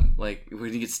 Like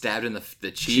when he gets stabbed in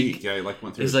the cheek. Yeah, he like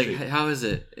went through. He's his like, cheek. how is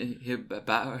it? I'm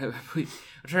trying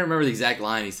to remember the exact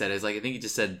line he said. It's like, I think he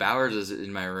just said, Bowers is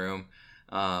in my room.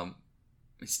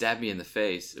 He stabbed me in the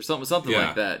face or something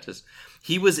like that. Just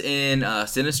he was in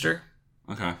Sinister.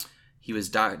 Okay. He was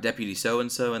Deputy So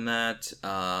and So in that.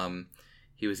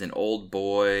 He was in Old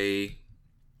Boy.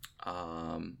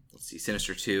 Let's see,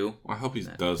 Sinister 2. Well, I hope he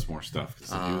does more stuff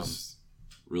because he was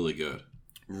really good.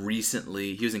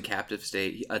 Recently, he was in Captive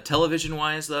State.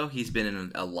 Television-wise, though, he's been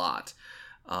in a lot.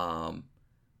 I'm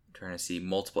trying to see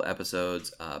multiple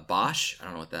episodes. Bosch, I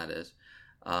don't know what that is.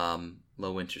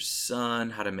 Low Winter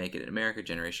Sun, How to Make It in America,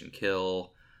 Generation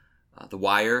Kill. The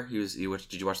Wire. Did you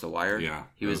watch The Wire? Yeah.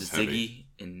 He was Ziggy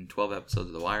in 12 episodes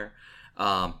of The Wire.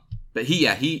 But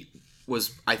he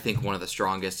was, I think, one of the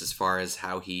strongest as far as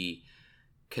how he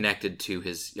connected to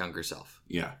his younger self.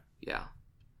 Yeah. Yeah.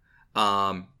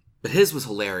 But his was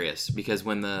hilarious because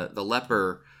when the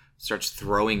leper starts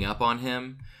throwing up on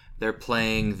him, they're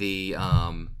playing the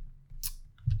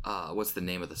what's the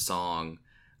name of the song?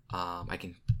 I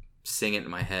can sing it in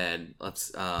my head.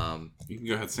 Let's You can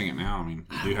go ahead and sing it now. I mean,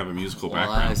 you do have a musical well,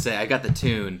 background. I got the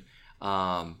tune.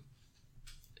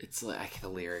 It's like the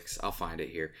lyrics. I'll find it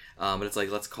here. But it's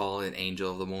like, let's call it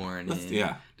Angel of the Morning.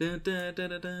 Yeah. Like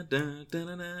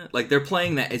they're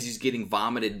playing that as he's getting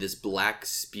vomited this black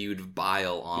spewed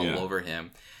bile all over him,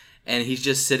 and he's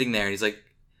just sitting there and he's like,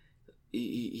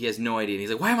 he has no idea. And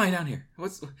he's like, why am I down here?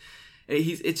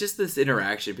 It's just this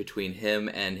interaction between him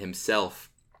and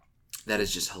himself that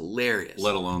is just hilarious.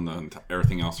 Let alone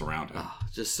everything else around him. Oh,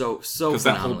 just so because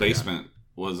that whole basement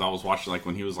was, I was watching like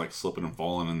when he was like slipping and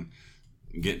falling and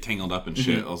get tangled up and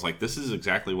shit. I was like, this is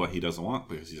exactly what he doesn't want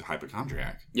because he's a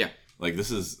hypochondriac. Yeah. Like this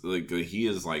is like he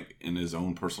is like in his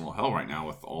own personal hell right now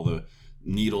with all the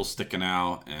needles sticking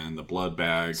out and the blood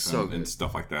bags and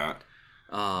stuff like that.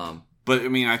 But I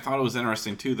mean, I thought it was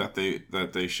interesting too that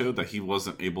they showed that he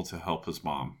wasn't able to help his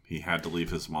mom. He had to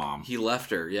leave his mom. He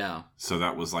left her, yeah. So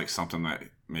that was like something that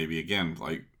maybe again,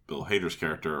 like Bill Hader's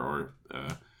character or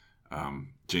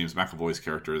James McAvoy's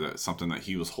character, that's something that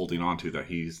he was holding on to that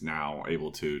he's now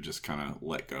able to just kind of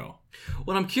let go.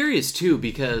 Well, I'm curious too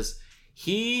because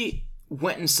he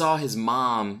went and saw his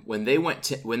mom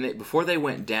before they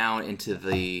went down into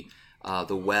the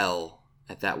well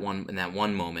in that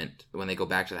one moment when they go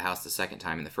back to the house the second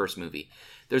time in the first movie.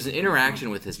 There's an interaction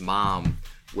with his mom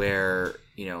where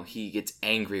he gets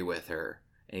angry with her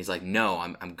and he's like, "No,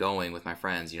 I'm going with my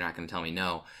friends. You're not going to tell me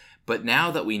no." But now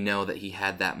that we know that he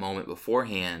had that moment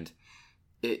beforehand,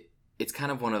 it's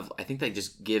kind of I think that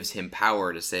just gives him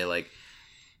power to say like,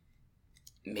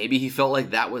 maybe he felt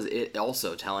like that was it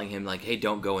also telling him like, hey,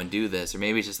 don't go and do this. Or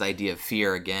maybe it's just the idea of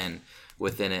fear again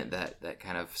within it that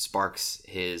kind of sparks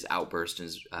his outburst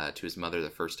to his mother the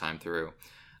first time through.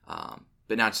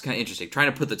 But now it's just kind of interesting.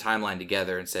 Trying to put the timeline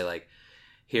together and say like,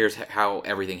 here's how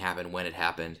everything happened when it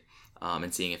happened.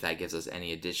 And seeing if that gives us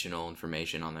any additional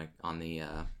information on the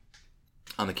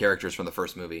characters from the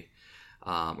first movie.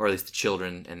 Or at least the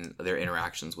children and their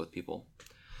interactions with people.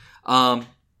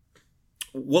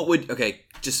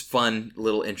 Just fun,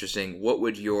 little interesting. What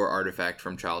would your artifact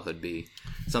from childhood be?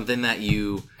 Something that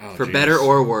you, better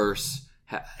or worse,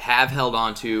 have held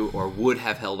on to or would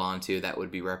have held on to that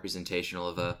would be representational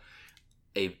of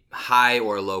a high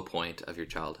or low point of your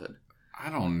childhood. I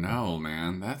don't know,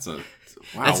 man. That's a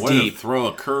wow. That's way deep. To throw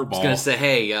a curveball. I was gonna say,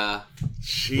 hey,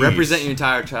 represent your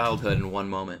entire childhood in one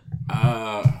moment.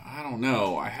 I don't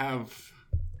know. I have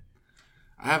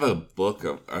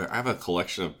a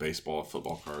collection of baseball and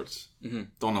football cards. Mm-hmm.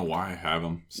 Don't know why I have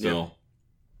them still. Yeah.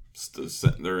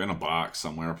 They're in a box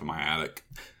somewhere up in my attic.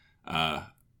 I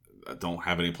don't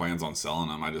have any plans on selling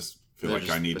them. I just feel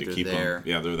I need to keep them.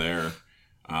 Yeah, they're there.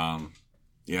 I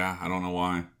don't know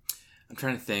why. I'm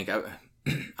trying to think.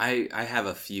 I have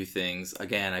a few things.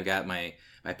 Again, I've got my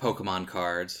Pokemon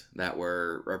cards that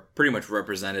were pretty much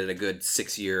represented a good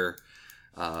 6-year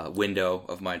window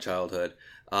of my childhood.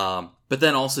 But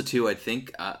then also too, I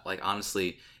think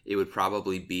honestly, it would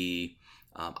probably be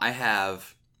I had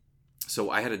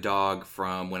a dog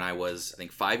from when I was I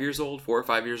think 4 or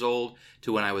 5 years old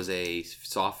to when I was a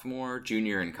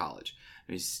junior in college.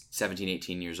 He was 17,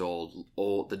 18 years old.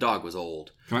 The dog was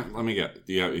old. Let me get.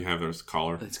 You have this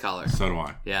collar? It's collar. So do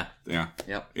I. Yeah. Yeah.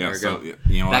 Yep. Yeah. There So we go.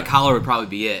 you know that what? collar would probably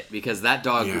be it because that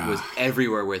dog was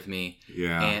everywhere with me.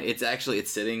 Yeah. And it's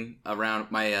sitting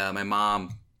around. My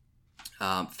mom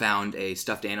found a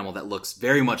stuffed animal that looks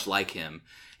very much like him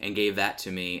and gave that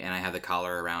to me, and I have the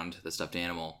collar around the stuffed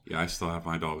animal. Yeah, I still have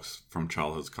my dog's from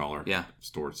childhood's collar. Yeah.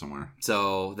 Stored somewhere.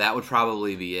 So that would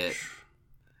probably be it.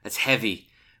 That's heavy.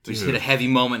 We just hit a heavy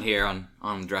moment here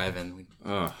on driving.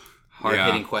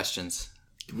 Hard-hitting questions.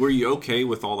 Were you okay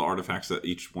with all the artifacts that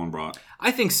each one brought?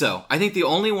 I think so. I think the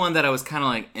only one that I was kind of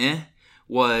like,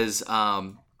 was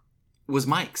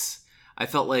Mike's. I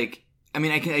felt like, I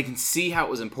mean, I can see how it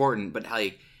was important, but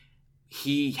like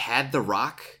he had the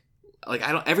rock. Like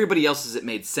everybody else's, it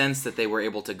made sense that they were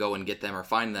able to go and get them or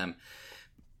find them.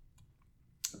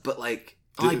 But like,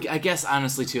 I guess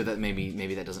honestly too, that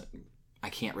maybe that doesn't. I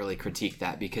can't really critique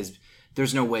that because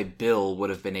there's no way Bill would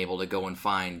have been able to go and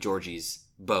find Georgie's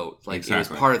boat. Like Exactly. It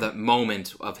was part of the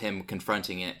moment of him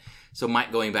confronting it. So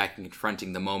Mike going back and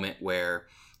confronting the moment where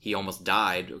he almost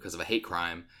died because of a hate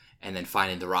crime, and then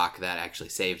finding the rock that actually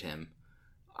saved him.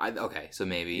 Okay, so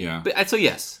maybe. Yeah. But so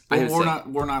yes, but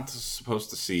we're not supposed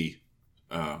to see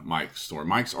Mike's story.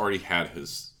 Mike's already had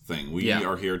his thing. We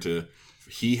are here to.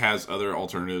 He has other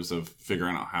alternatives of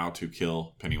figuring out how to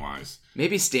kill Pennywise.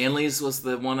 Maybe Stanley's was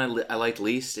the one I liked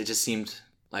least. It just seemed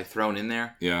like thrown in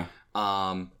there. Yeah.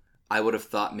 I would have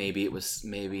thought maybe it was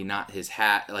not his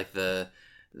hat, like the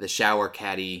shower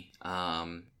caddy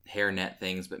hairnet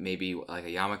things, but maybe like a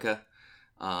yarmulke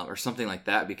or something like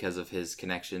that because of his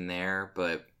connection there.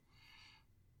 But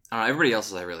I don't know, everybody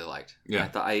else's I really liked. Yeah. I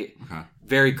thought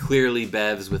very clearly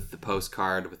Bev's with the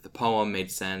postcard, with the poem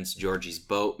made sense. Georgie's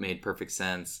boat made perfect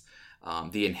sense.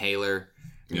 The inhaler.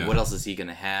 I mean, what else is he going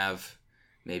to have?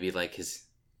 Maybe like his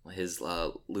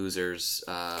losers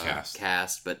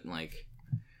cast, but like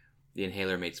the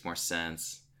inhaler makes more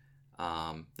sense.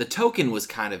 The token was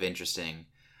kind of interesting.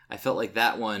 I felt like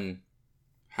that one.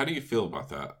 How do you feel about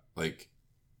that? Like,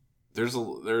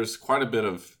 there's quite a bit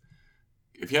of.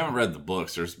 If you haven't read the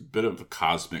books, there's a bit of a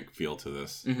cosmic feel to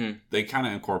this. Mm-hmm. They kind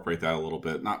of incorporate that a little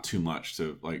bit, not too much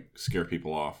to like scare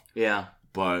people off. Yeah.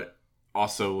 But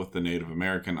also with the Native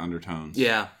American undertones.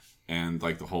 Yeah. And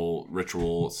like the whole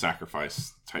ritual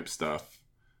sacrifice type stuff.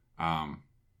 I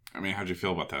mean, how'd you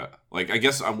feel about that? Like, I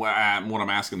guess what I'm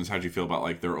asking is how'd you feel about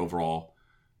like their overall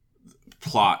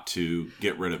plot to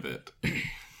get rid of it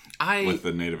with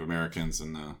the Native Americans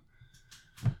and the.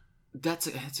 That's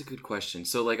a good question.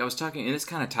 So like I was talking, and this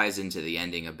kind of ties into the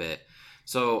ending a bit.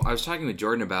 So I was talking with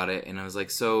Jordan about it, and I was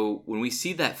like, so when we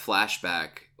see that flashback,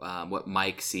 what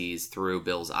Mike sees through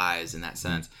Bill's eyes in that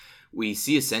sense, we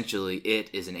see essentially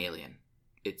it is an alien.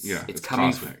 It's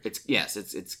coming. Cosmic.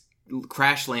 It's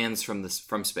crash lands from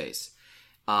space.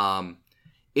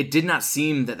 It did not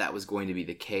seem that was going to be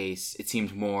the case. It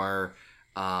seemed more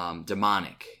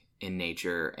demonic in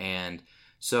nature, and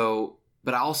so.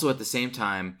 But also at the same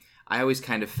time, I always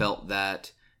kind of felt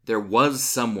that there was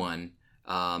someone,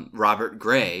 Robert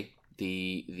Gray,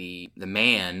 the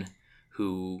man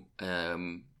who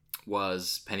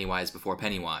was Pennywise before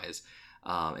Pennywise,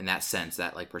 in that sense,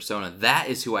 that like persona. That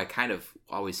is who I kind of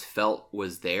always felt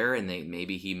was there, and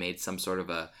maybe he made some sort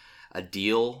of a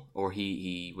deal, or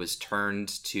he was turned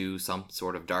to some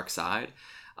sort of dark side.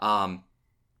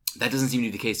 That doesn't seem to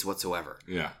be the case whatsoever.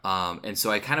 Yeah. And so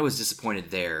I kind of was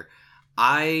disappointed there.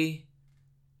 I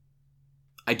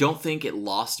don't think it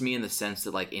lost me in the sense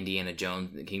that like Indiana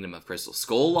Jones, the Kingdom of Crystal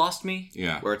Skull lost me.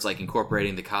 Yeah. Where it's like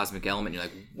incorporating the cosmic element. You're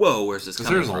like, whoa, where's this coming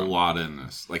from? Because there's a lot in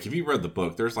this. Like if you read the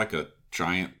book, there's like a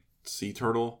giant sea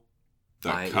turtle.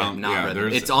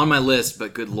 It's on my list,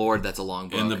 but good lord, that's a long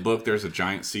book. In the book, there's a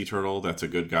giant sea turtle that's a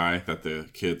good guy that the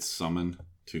kids summon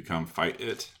to come fight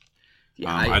it.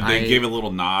 Yeah, they gave a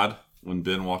little nod when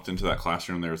Ben walked into that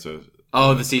classroom. There's a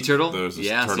the sea turtle. There's a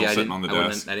turtle sitting on the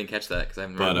desk. I didn't catch that because I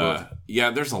haven't read the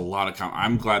book. There's a lot of.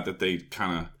 I'm glad that they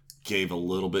kind of gave a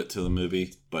little bit to the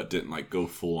movie, but didn't like go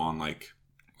full on like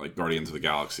Guardians of the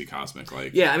Galaxy cosmic.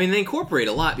 Like I mean they incorporate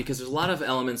a lot because there's a lot of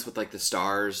elements with like the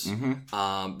stars,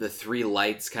 the three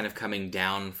lights kind of coming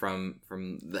down from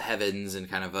the heavens and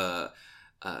kind of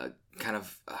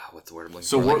what's the word I'm looking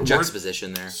for? Like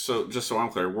juxtaposition there. So just so I'm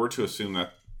clear, we're to assume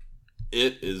that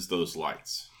it is those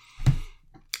lights.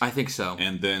 I think so.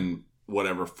 And then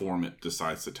whatever form it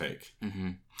decides to take.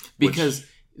 Mm-hmm. Because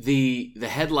the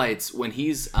headlights, when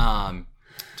he's at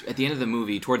the end of the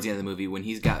movie, towards the end of the movie, when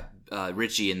he's got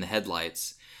Richie in the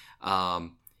headlights,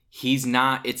 it's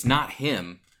not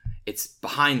him. It's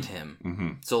behind him. Mm-hmm.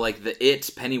 So like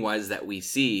Pennywise that we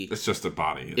see, it's just a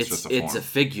body. It's just a form. It's a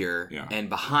figure, and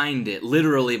behind it,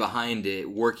 literally behind it,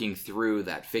 working through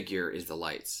that figure is the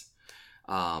lights.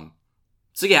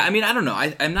 So yeah, I mean, I don't know.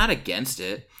 I'm not against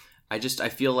it. I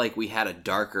feel like we had a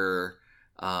darker.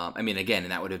 I mean, again,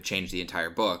 and that would have changed the entire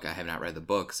book. I have not read the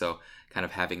book, so kind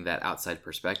of having that outside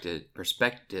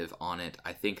perspective on it,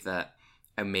 I think that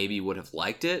I maybe would have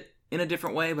liked it in a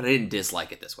different way, but I didn't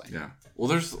dislike it this way. Yeah. Well,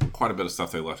 there's quite a bit of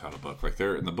stuff they left out of the book. Like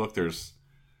in the book, there's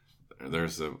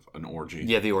there's an orgy.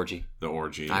 Yeah, the orgy. The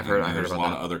orgy. I've heard there's about a lot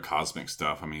that. of other cosmic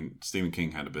stuff. I mean, Stephen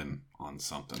King had to been on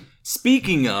something.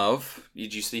 Speaking of,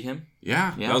 did you see him?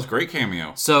 Yeah. That was a great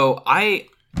cameo. So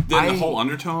The whole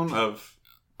undertone of...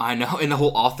 I know, and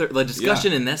the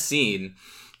discussion in this scene,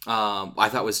 I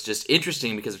thought was just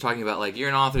interesting because they're talking about like, you're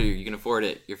an author, you can afford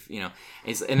it,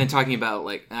 and then talking about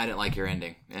like, I didn't like your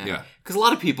ending. Yeah. Because a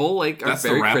lot of people like are That's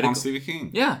very the rap critical. on Stephen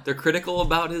King. Yeah, they're critical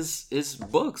about his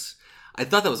books. I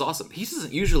thought that was awesome. He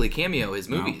doesn't usually cameo his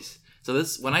movies. So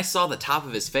when I saw the top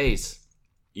of his face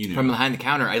from behind the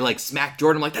counter, I like smacked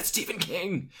Jordan. I'm like, that's Stephen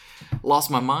King.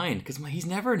 Lost my mind because he's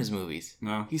never in his movies.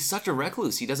 No. He's such a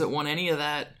recluse. He doesn't want any of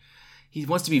that. He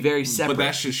wants to be very separate. But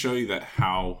that should show you that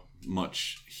how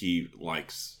much he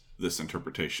likes this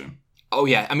interpretation. Oh,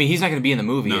 yeah. I mean, he's not going to be in the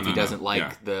movie if he doesn't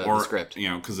like the script.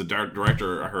 Because the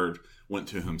director, I heard, went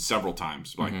to him several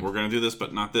times. Like, we're going to do this,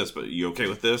 but not this. But you okay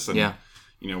with this? And,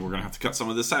 we're going to have to cut some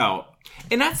of this out.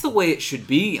 And that's the way it should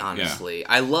be, honestly. Yeah.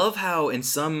 I love how in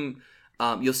some...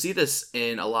 you'll see this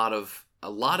in a lot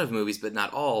of movies, but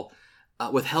not all.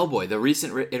 With Hellboy, the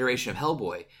recent iteration of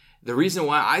Hellboy, the reason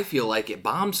why I feel like it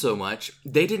bombed so much,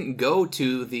 they didn't go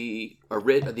to the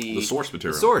source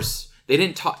material. The source. They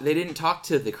didn't talk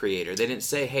to the creator. They didn't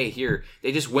say, "Hey, here."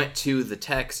 They just went to the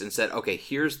text and said, "Okay,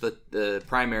 here's the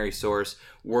primary source.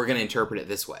 We're going to interpret it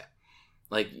this way."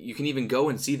 Like, you can even go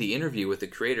and see the interview with the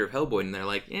creator of Hellboy, and they're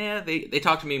like, "Yeah, they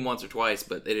talked to me once or twice,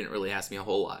 but they didn't really ask me a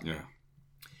whole lot." Yeah.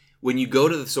 When you go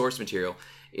to the source material,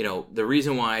 the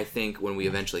reason why I think when we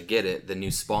eventually get it, the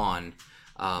new Spawn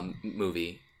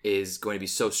movie is going to be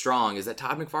so strong is that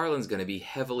Todd McFarlane's going to be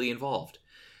heavily involved.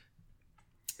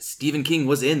 Stephen King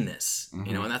was in this,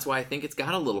 and that's why I think it's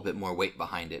got a little bit more weight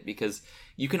behind it, because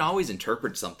you can always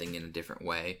interpret something in a different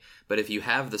way, but if you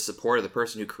have the support of the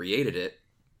person who created it,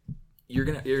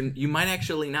 you might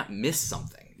actually not miss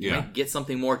something. You might get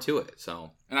something more to it.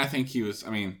 So, and I think he was.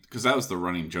 I mean, because that was the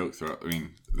running joke throughout. I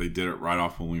mean, they did it right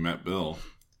off when we met Bill.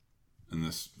 In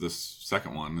this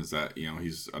second one is that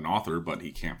he's an author, but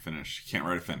he can't finish. He can't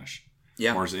write a finish.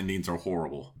 Yeah, or his endings are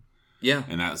horrible. Yeah,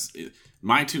 and that's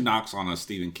my two knocks on a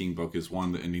Stephen King book is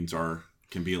one, the endings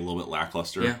can be a little bit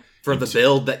lackluster. Yeah, for the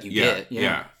build that you get.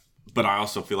 Yeah, but I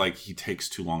also feel like he takes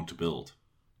too long to build.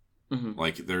 Mm-hmm.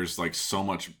 Like there's like so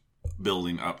much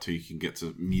building up till you can get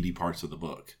to meaty parts of the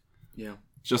book. Yeah,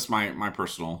 just my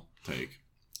personal take.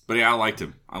 But yeah, I liked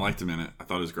him. I liked him in it. I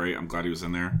thought it was great. I'm glad he was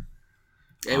in there.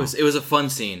 It was a fun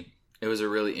scene. It was a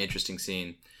really interesting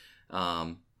scene,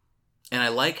 and I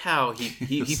like how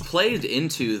he played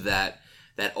into that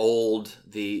old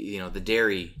the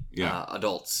dairy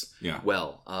adults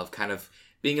well, of kind of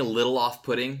being a little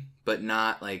off-putting, but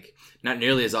not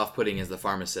nearly as off-putting as the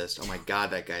pharmacist. Oh my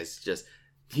god, that guy's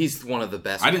he's one of the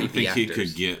best. I didn't think actors. He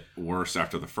could get worse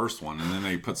after the first one, and then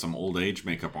they put some old age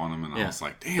makeup on him, and I was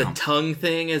like, damn. The tongue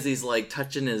thing as he's like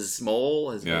touching his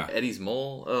mole, Eddie's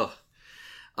mole. Ugh.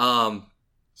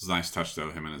 It's a nice touch though,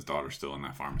 him and his daughter still in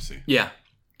that pharmacy. Yeah.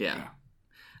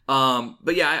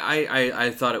 But yeah,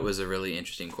 I thought it was a really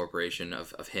interesting incorporation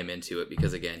of him into it,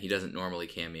 because again, he doesn't normally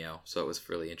cameo, so it was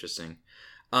really interesting.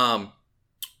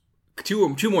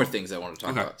 Two more things I want to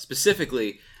talk about.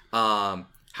 Specifically, how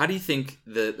do you think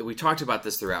we talked about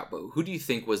this throughout, but who do you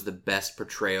think was the best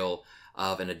portrayal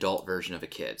of an adult version of a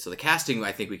kid? So the casting,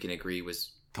 I think we can agree,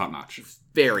 was top notch.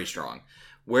 Very strong.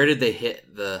 Where did they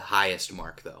hit the highest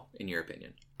mark, though, in your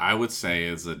opinion? I would say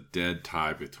it's a dead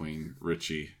tie between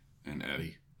Richie and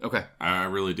Eddie. Okay. I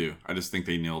really do. I just think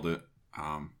they nailed it.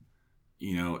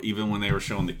 Even when they were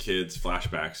showing the kids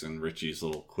flashbacks and Richie's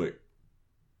little quick,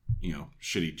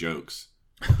 shitty jokes,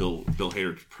 Bill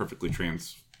Hader perfectly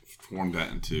transformed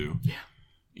that into,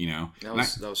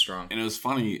 that was strong. And it was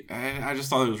funny. I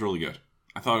just thought it was really good.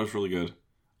 I thought it was really good.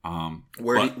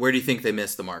 Where do you think they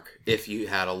missed the mark, if you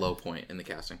had a low point in the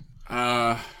casting?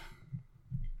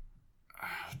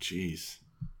 Jeez.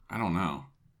 I don't know.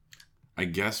 I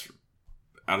guess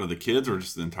out of the kids or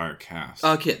just the entire cast?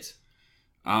 Kids.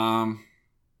 I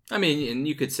mean, and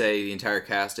you could say the entire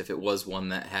cast if it was one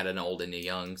that had an old and a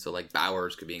young, so like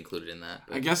Bowers could be included in that.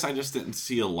 But. I guess I just didn't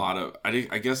see a lot of...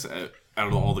 I guess out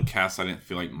of all the casts, I didn't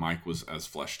feel like Mike was as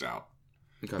fleshed out.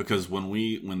 Okay. Because when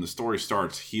the story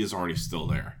starts, he is already still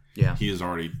there. Yeah. He has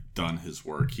already done his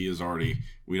work.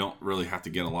 We don't really have to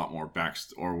get a lot more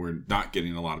or we're not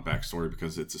getting a lot of backstory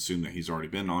because it's assumed that he's already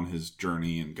been on his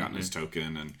journey and gotten his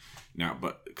token and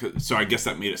so I guess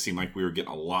that made it seem like we were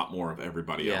getting a lot more of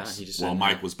everybody else. While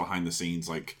Mike was behind the scenes,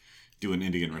 like doing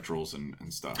Indian rituals and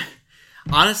stuff.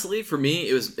 Honestly, for me,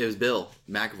 it was Bill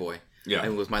McAvoy. Yeah.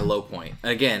 It was my low point.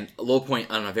 And again, a low point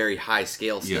on a very high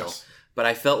scale still. Yes. But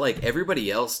I felt like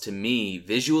everybody else, to me,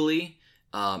 visually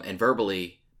and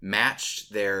verbally,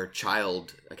 matched their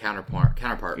child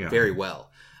counterpart Yeah. very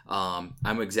well.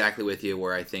 I'm exactly with you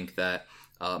where I think that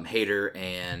Hader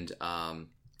and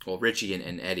Richie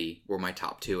and Eddie were my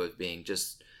top two of being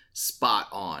just spot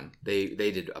on. They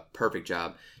did a perfect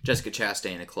job. Jessica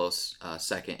Chastain a close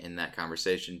second in that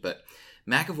conversation, but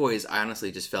McAvoy's, I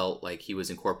honestly just felt like he was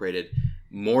incorporated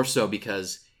more so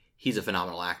because he's a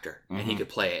phenomenal actor and he could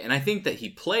play it. And I think that he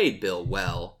played Bill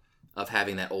well of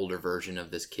having that older version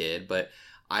of this kid, but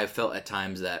I felt at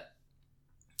times that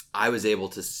I was able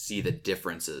to see the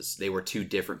differences. They were two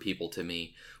different people to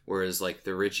me, whereas like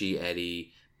the Richie,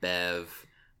 Eddie, Bev,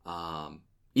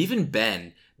 even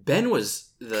Ben was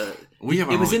the. We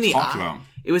haven't it was really in the talked eye. about him.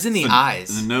 It was in the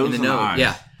eyes, the nose, in the and the nose. eyes.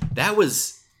 Yeah, that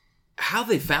was how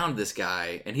they found this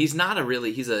guy, and he's not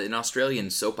he's an Australian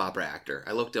soap opera actor.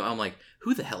 I looked at him, I'm like,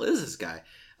 who the hell is this guy?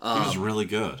 He was really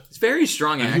good. He's a very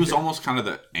strong And actor. he was almost kind of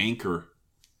the anchor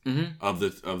of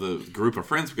the group of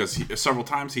friends because several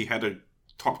times he had to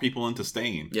talk people into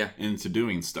staying, into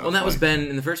doing stuff. Well, and that was Ben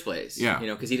in the first place. Yeah.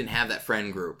 Because he didn't have that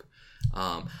friend group.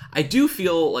 I do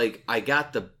feel like I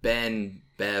got the Ben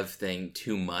Bev thing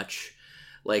too much.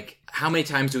 Like, how many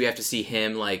times do we have to see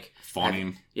him like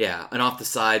fawning? And off the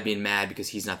side being mad because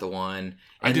he's not the one.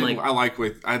 And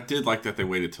I did like that they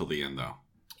waited till the end though.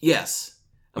 Yes,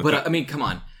 but I mean, come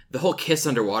on, the whole kiss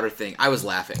underwater thing. I was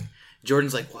laughing.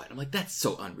 Jordan's like, what? I'm like, that's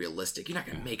so unrealistic. You're not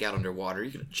gonna make out underwater.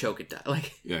 You're gonna choke it down.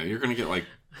 Like, yeah, you're gonna get like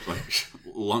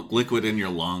liquid in your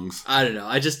lungs. I don't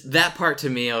know. That part to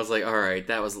me, I was like, all right,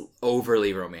 that was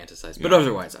overly romanticized. But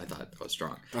otherwise, I thought that was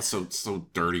strong. That's so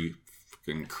dirty,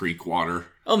 fucking creek water.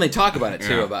 Oh, and they talk about it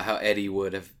too, about how Eddie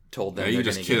would have told them. Yeah, you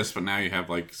just kiss, but now you have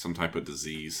like some type of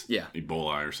disease. Yeah,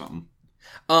 Ebola or something.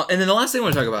 And then the last thing I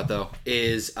want to talk about though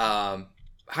is how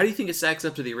do you think it stacks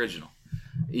up to the original?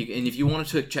 And if you want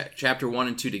to took chapter 1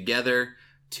 and 2 together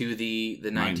to the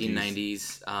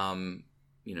 1990s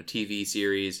TV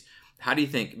series, how do you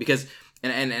think? Because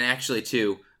and actually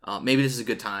too, maybe this is a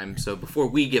good time. So before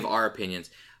we give our opinions,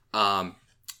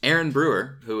 Aaron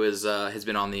Brewer, who is has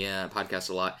been on the podcast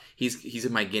a lot, he's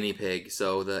my guinea pig.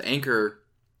 So the Anchor,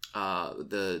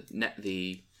 the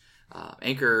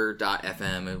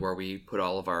Anchor.fm is where we put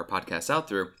all of our podcasts out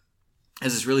through.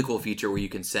 Has this really cool feature where you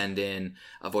can send in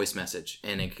a voice message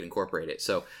and it can incorporate it.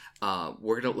 So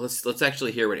let's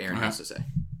actually hear what Aaron has to say.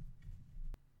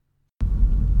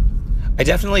 I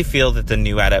definitely feel that the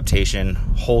new adaptation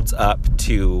holds up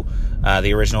to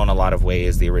the original in a lot of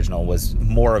ways. The original was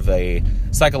more of a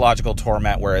psychological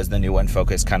torment, whereas the new one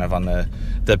focused kind of on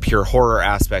the pure horror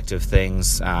aspect of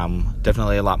things.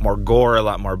 Definitely a lot more gore, a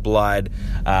lot more blood,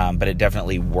 but it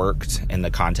definitely worked in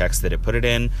the context that it put it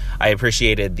in. I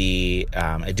appreciated the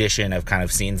addition of kind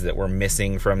of scenes that were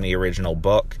missing from the original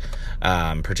book,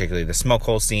 particularly the smoke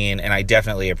hole scene, and I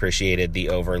definitely appreciated the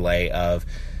overlay of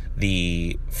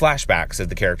the flashbacks of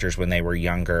the characters when they were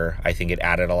younger. I think it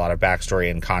added a lot of backstory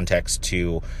and context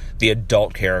to the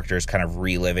adult characters kind of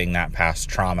reliving that past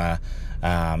trauma,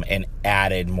 and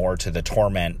added more to the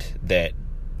torment that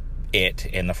it,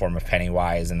 in the form of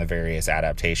Pennywise and the various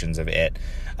adaptations of it,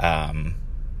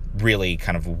 really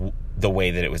kind of the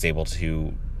way that it was able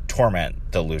to torment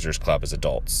the Losers Club as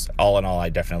adults. All in all, I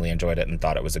definitely enjoyed it and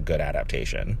thought it was a good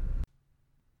adaptation.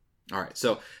 All right,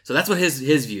 so that's what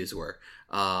his views were.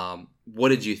 What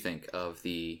did you think of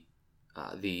the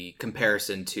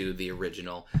comparison to the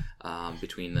original,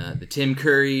 between the Tim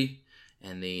Curry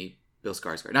and the Bill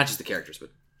Skarsgård? Not just the characters, but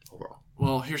overall.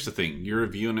 Well, here's the thing: you're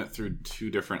viewing it through two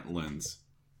different lenses.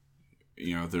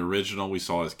 You know, the original we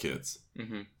saw as kids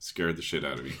scared the shit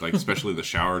out of me, like especially the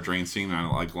shower drain scene.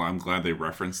 I'm glad they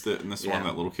referenced it in this one.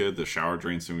 That little kid, the shower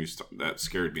drain scene, that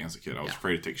scared me as a kid. I was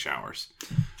afraid to take showers.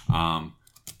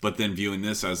 But then viewing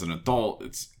this as an adult,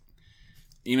 it's,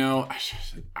 you know,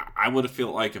 I would have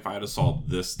felt like if I had saw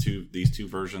these two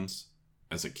versions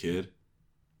as a kid,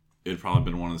 it'd probably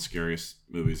been one of the scariest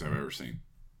movies I've ever seen.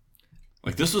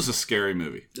 Like, this was a scary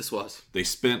movie. This was. They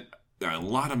spent a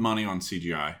lot of money on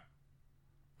CGI.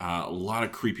 A lot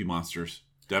of creepy monsters.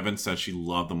 Devin said she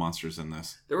loved the monsters in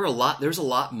this. There's a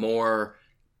lot more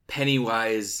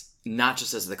Pennywise, not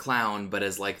just as the clown, but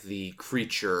as like the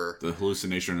creature. The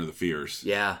hallucination or the fears.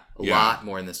 Yeah, a lot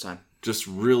more in this time. Just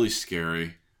really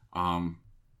scary. I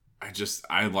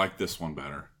like this one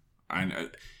better.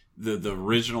 The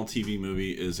original TV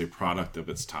movie is a product of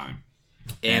its time.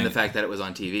 And the fact that it was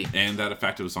on TV. And that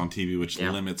fact it was on TV, which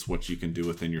limits what you can do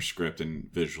within your script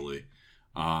and visually.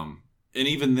 And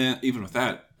even with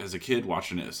that, as a kid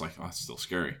watching it, it's like, oh, it's still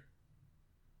scary.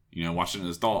 You know, watching it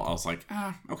as an adult, I was like,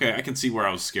 okay, I can see where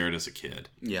I was scared as a kid.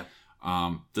 Yeah.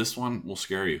 This one will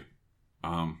scare you.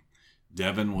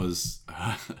 Devin was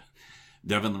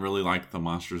Devin really liked the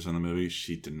monsters in the movie.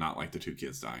 She did not like the 2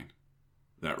 kids dying.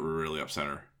 That really upset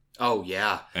her. Oh,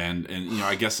 yeah. And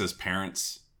I guess as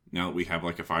parents, now that we have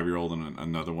like a 5-year-old and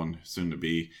another one soon to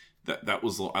be, that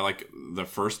was, I like the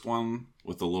first one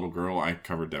with the little girl, I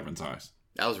covered Devin's eyes.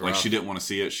 That was rough. Like, she didn't want to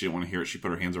see it. She didn't want to hear it. She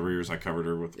put her hands over her ears. I covered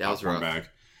her with the popcorn bag.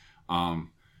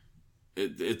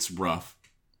 It's rough.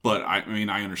 But, I mean,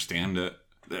 I understand it.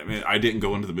 I mean, I didn't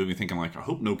go into the movie thinking, like, I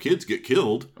hope no kids get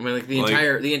killed. I mean, like,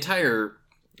 the entire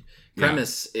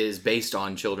premise is based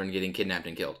on children getting kidnapped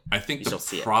and killed. I think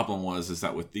the problem is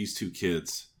that with these 2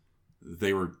 kids,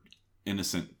 they were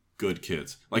innocent, good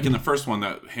kids. Like, in the first one,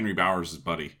 that Henry Bowers'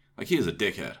 buddy, like, he is a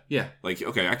dickhead. Yeah. Like,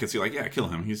 okay, I could see, like, yeah, kill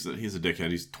him. He's a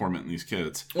dickhead. He's tormenting these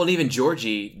kids. Well, even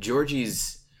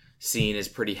Georgie's scene is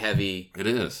pretty heavy. It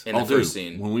is. In the first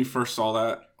scene. When we first saw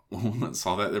that,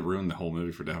 it ruined the whole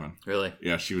movie for Devin. Really?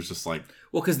 Yeah, she was just like...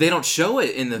 Well, because they don't show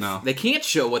it in the... No. They can't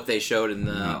show what they showed in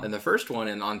the first one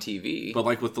and on TV. But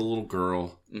like with the little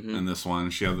girl in this one,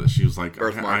 she was like,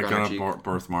 I got a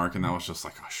birthmark, and that was just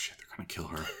like, oh shit, they're going to kill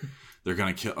her. They're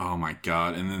going to kill... Oh my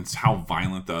god. And then it's how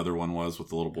violent the other one was with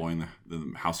the little boy in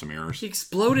the House of Mirrors. He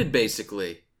exploded,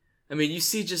 basically. I mean, you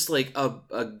see just like a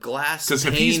glass pane. Because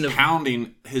if he's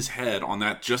pounding his head on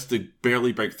that just to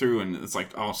barely break through, and it's like,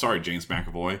 oh, sorry, James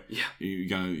McAvoy. Yeah. You're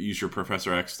going to use your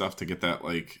Professor X stuff to get that,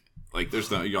 like there's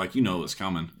the, you're like, it's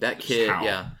coming. That kid,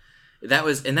 yeah. That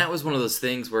was one of those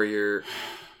things where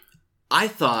I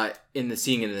thought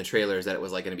seeing it in the trailers that it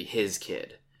was like going to be his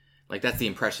kid. Like, that's the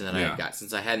impression that I got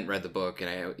since I hadn't read the book, and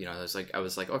I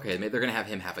was like, okay, maybe they're going to have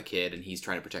him have a kid, and he's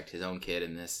trying to protect his own kid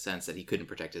in this sense that he couldn't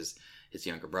protect his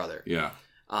younger brother. Yeah.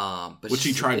 Which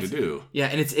he tried to do. Yeah,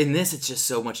 and it's just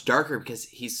so much darker because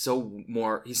he's so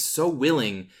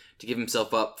willing to give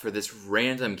himself up for this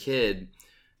random kid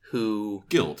who...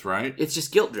 Guilt, right? It's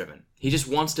just guilt driven. He just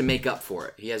wants to make up for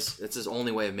it. It's his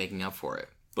only way of making up for it.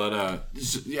 But,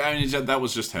 yeah, I mean, that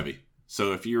was just heavy.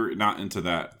 So if you're not into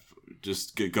that,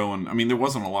 just get going. I mean, there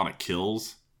wasn't a lot of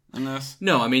kills in this.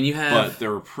 No, I mean, you have... But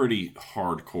there were pretty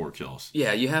hardcore kills.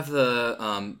 Yeah, you have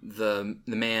the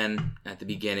man at the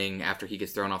beginning after he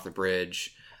gets thrown off the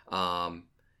bridge.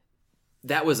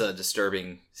 That was a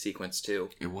disturbing sequence, too.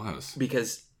 It was.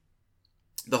 Because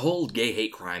the whole gay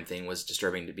hate crime thing was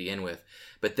disturbing to begin with.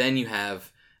 But then you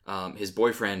have his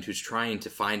boyfriend who's trying to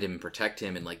find him and protect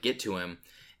him and, like, get to him.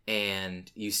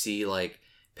 And you see, like,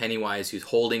 Pennywise who's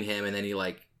holding him, and then he,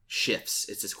 like, shifts.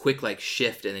 It's this quick, like,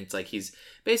 shift, and it's like he's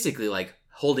basically, like,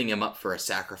 holding him up for a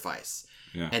sacrifice.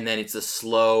 Yeah. And then it's a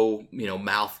slow,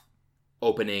 mouth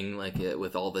opening, like,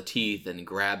 with all the teeth, and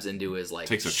grabs into his, like,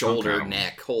 shoulder,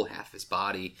 neck, whole half his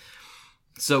body.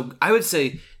 So I would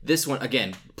say this one,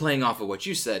 again, playing off of what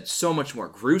you said, so much more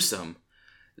gruesome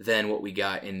than what we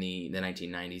got in the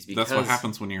 1990s. Because that's what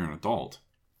happens when you're an adult.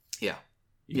 Yeah.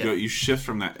 You shift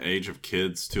from that age of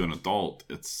kids to an adult.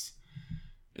 It's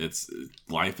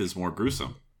life is more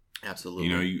gruesome.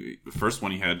 Absolutely. The first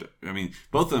one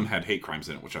both of them had hate crimes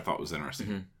in it, which I thought was interesting.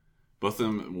 Mm-hmm. Both of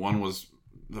them,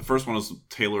 the first one was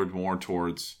tailored more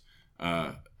towards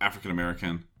African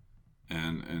American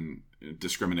and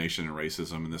discrimination and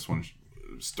racism, and this one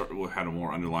had a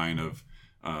more underlying of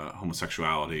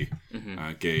homosexuality,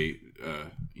 gay,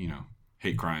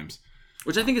 hate crimes.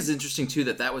 Which I think is interesting too,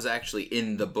 that was actually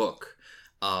in the book.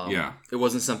 It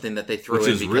wasn't something that they threw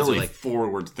in because really of, like,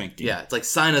 forward thinking. Yeah, it's like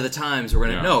sign of the times. We're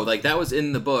gonna know, like, that was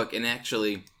in the book, and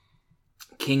actually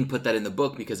King put that in the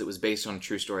book because it was based on a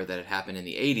true story that had happened in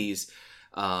the 80s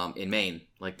in Maine.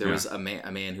 Like, there was a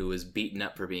man who was beaten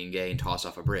up for being gay and tossed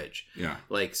off a bridge. Yeah,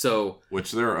 like, so.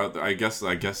 Which there are, I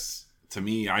guess to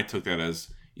me, I took that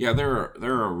as there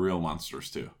are real monsters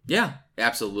too. Yeah,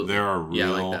 absolutely. There are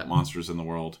real monsters in the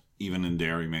world, even in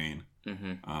Derry, Maine.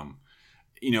 Mm-hmm.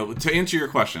 To answer your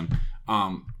question,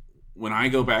 when I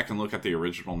go back and look at the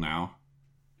original now,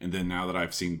 and then now that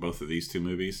I've seen both of these two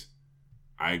movies,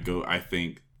 I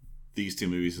think these two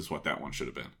movies is what that one should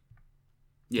have been.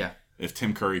 Yeah. If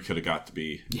Tim Curry could have got to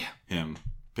be him,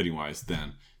 Pennywise,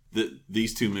 then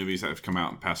these two movies that have come out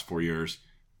in the past 4 years,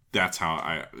 that's how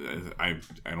I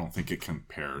don't think it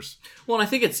compares. Well, and I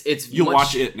think it's you'll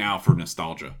watch it now for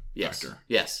nostalgia factor.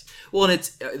 Yes. Well, and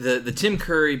it's the Tim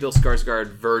Curry, Bill Skarsgård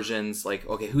versions. Like,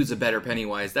 okay, who's a better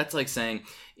Pennywise? That's like saying,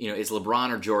 is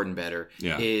LeBron or Jordan better?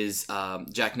 Yeah. Is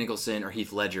Jack Nicholson or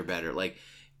Heath Ledger better? Like,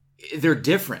 they're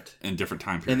different in different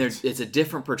time periods, and it's a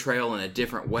different portrayal in a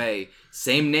different way.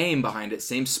 Same name behind it,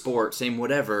 same sport, same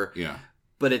whatever. Yeah.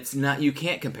 But it's not. You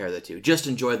can't compare the two. Just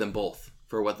enjoy them both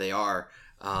for what they are.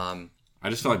 I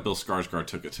just feel like Bill Skarsgård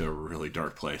took it to a really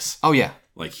dark place. Oh yeah,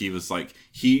 like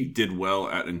he did well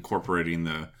at incorporating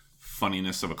the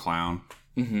funniness of a clown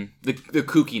The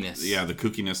kookiness. Yeah, the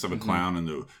kookiness of a clown and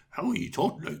the how he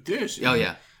talked like this. Oh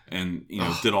yeah. And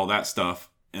did all that stuff,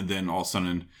 and then all of a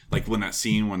sudden, like when that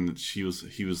scene when he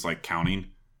was like counting,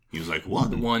 he was like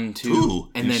 1,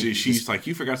 2, and then she's like,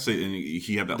 you forgot to say, and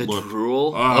he had that the look.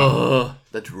 Drool.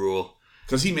 The drool.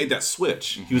 Because he made that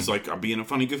switch. He was like, I'm being a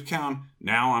funny good clown.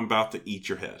 Now I'm about to eat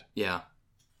your head. Yeah.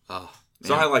 Oh.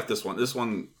 So I like this one. This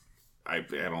one, I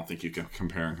don't think you can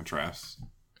compare and contrast.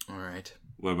 All right.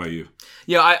 What about you?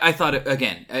 Yeah, I thought,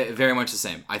 again, very much the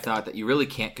same. I thought that you really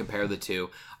can't compare the two.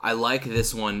 I like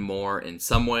this one more in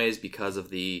some ways because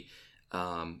of the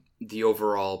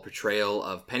overall portrayal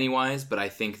of Pennywise, but I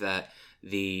think that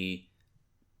the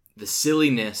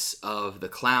silliness of the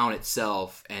clown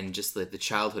itself and just the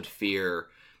childhood fear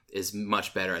is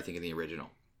much better, I think, in the original.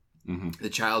 Mm-hmm.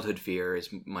 The childhood fear is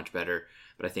much better,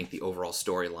 but I think the overall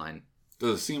storyline...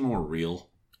 Does it seem more real?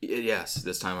 Yes,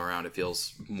 this time around it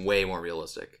feels way more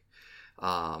realistic.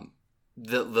 The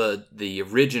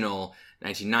original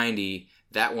 1990,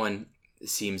 that one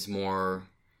seems more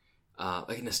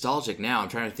like nostalgic now. I'm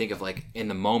trying to think of like in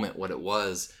the moment what it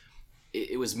was.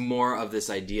 It was more of this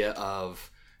idea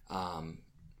of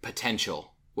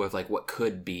potential with like what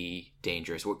could be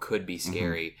dangerous, what could be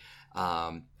scary.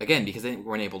 Again, because they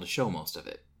weren't able to show most of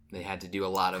it. They had to do a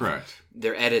lot of Correct.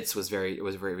 Their edits was very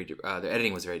their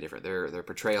editing was very different. Their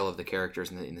portrayal of the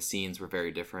characters in the scenes were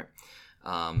very different.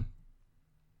 I'm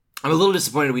a little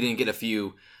disappointed we didn't get a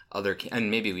few other,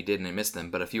 and maybe we did and I missed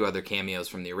them, but a few other cameos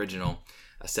from the original,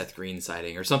 a Seth Green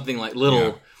sighting or something like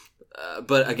little. Yeah.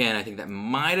 But again, I think that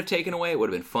might have taken away. It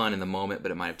would have been fun in the moment,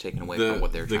 but it might have taken away from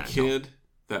what they were trying to tell. The kid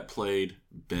that played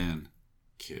Ben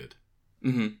Kidd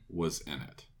was in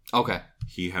it. Okay.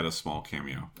 He had a small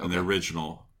cameo in the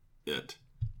original.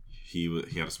 He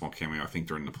had a small cameo, I think,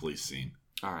 during the police scene.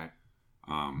 All right.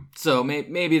 So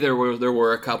maybe there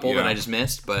were a couple that I just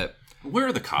missed, but where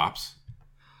are the cops?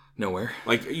 Nowhere.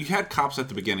 Like you had cops at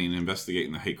the beginning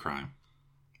investigating the hate crime,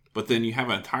 but then you have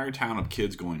an entire town of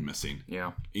kids going missing.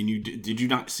 Yeah. And did you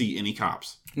not see any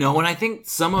cops? No, and I think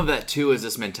some of that too is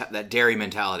this that dairy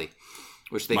mentality,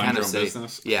 which they kind of say.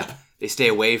 Business? Yeah, they stay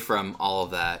away from all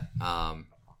of that.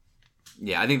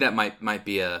 Yeah, I think that might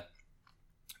be a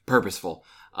purposeful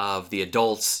of the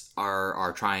adults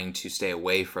are trying to stay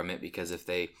away from it because if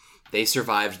they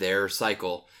survived their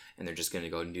cycle and they're just going to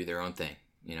go and do their own thing,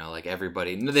 like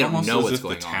everybody, they don't know what's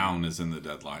going on. The town is in the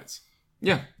deadlights.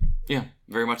 Yeah,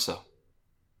 very much so.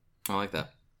 I like that.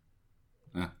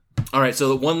 Yeah. All right,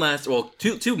 so one last,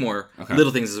 two more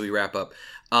little things as we wrap up.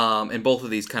 And both of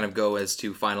these kind of go as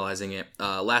to finalizing it.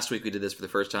 Last week we did this for the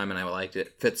first time and I liked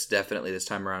it. Fits definitely this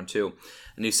time around too.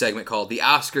 A new segment called The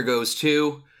Oscar Goes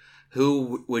To.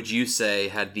 Who would you say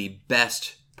had the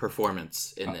best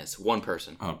performance in this? One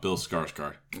person. Bill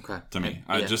Skarsgård. Okay. To me.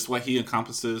 Just what he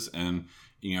encompasses and,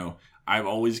 I've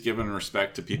always given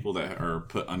respect to people that are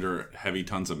put under heavy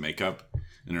tons of makeup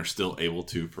and are still able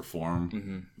to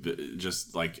perform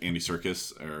just like Andy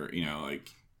Serkis or,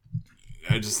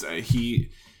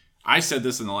 I said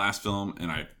this in the last film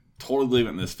and I totally believe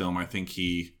it in this film. I think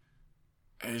he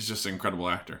is just an incredible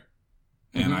actor.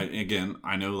 And I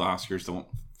know the Oscars don't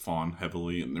fawn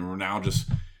heavily, and we're now just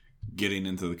getting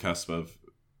into the cusp of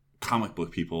comic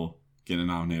book people getting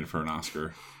nominated for an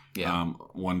Oscar. Yeah.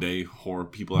 One day, horror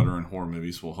people that are in horror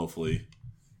movies will hopefully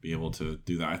be able to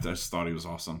do that. I just thought he was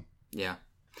awesome. Yeah,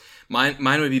 mine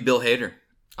would be Bill Hader.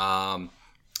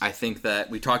 I think that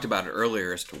we talked about it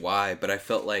earlier as to why, but I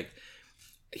felt like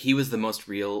he was the most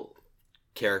real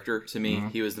character to me. Mm-hmm.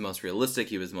 He was the most realistic.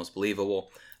 He was the most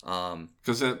believable.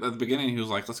 Because at the beginning he was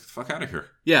like, "Let's get the fuck out of here."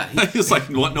 Yeah, he's like,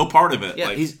 no part of it.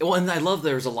 Yeah, and I love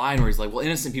there's a line where he's like, "Well,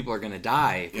 innocent people are going to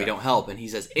die if we don't help," and he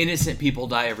says, "Innocent people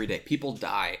die every day. People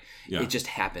die. Yeah. It just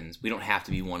happens. We don't have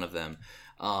to be one of them."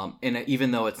 And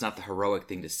even though it's not the heroic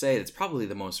thing to say, it's probably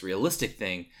the most realistic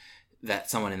thing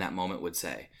that someone in that moment would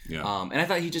say. Yeah. And I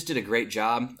thought he just did a great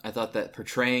job. I thought that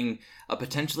portraying a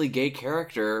potentially gay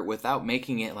character without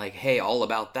making it like, hey, all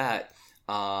about that.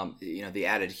 The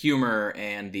added humor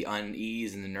and the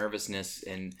unease and the nervousness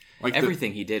and like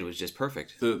everything he did was just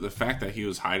perfect. The fact that he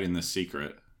was hiding the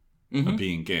secret of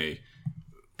being gay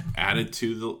added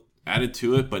to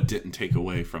it, but didn't take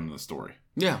away from the story.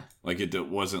 Yeah, like it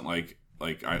wasn't like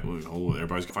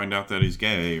everybody's gonna find out that he's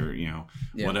gay or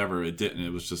whatever. It didn't.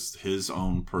 It was just his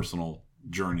own personal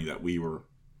journey that we were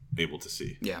able to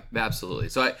see. Yeah, absolutely.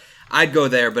 So I'd go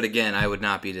there, but again, I would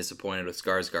not be disappointed with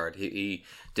Skarsgård. He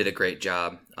did a great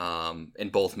job in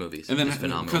both movies. And then it's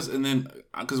phenomenal.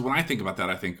 Because when I think about that,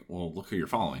 I think, well, look who you're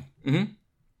following. Mm-hmm.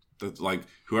 That's like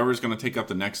whoever's going to take up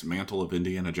the next mantle of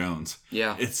Indiana Jones.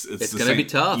 Yeah, it's going to be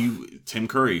tough. Tim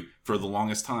Curry, for the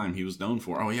longest time, he was known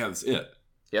for. Oh yeah, that's it.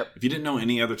 Yep. If you didn't know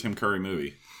any other Tim Curry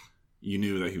movie, you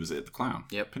knew that he was It the Clown.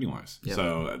 Yep. Pennywise. Yep.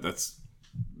 So that's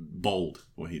bold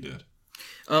what he did.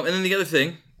 And then the other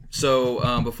thing,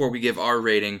 so before we give our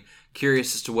rating,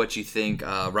 curious as to what you think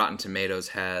Rotten Tomatoes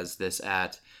has this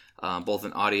at, both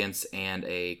an audience and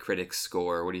a critic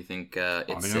score. What do you think it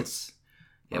Audience? sits?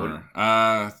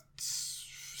 Yeah,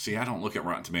 See, I don't look at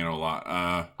Rotten Tomato a lot.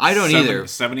 I don't either.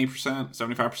 70%,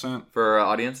 75%. For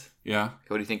audience? Yeah.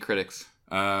 What do you think critics?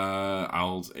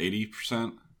 I'll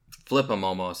 80%. Flip them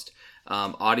almost.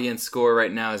 Audience score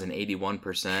right now is an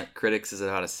 81%. Critics is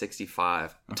about a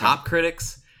 65. Okay. Top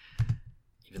critics,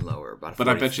 even lower, about a 40, But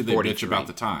I bet you they 43. bitch about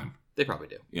the time. They probably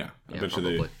do. Yeah, I Yeah, bet you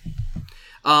probably.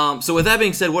 they. So with that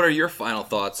being said, what are your final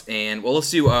thoughts? And well,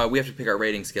 let's do. We have to pick our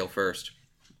rating scale first.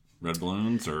 Red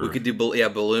balloons or We could do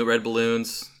red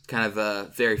balloons, kind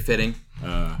of very fitting.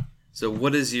 So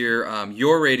what is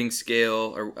your rating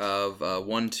scale of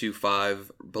 1 to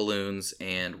 5 balloons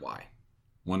and why?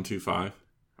 1, 2, 5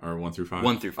 or 1 through 5?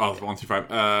 1 through 5. Oh, 1 through 5.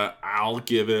 I'll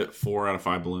give it 4 out of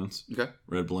 5 balloons. Okay.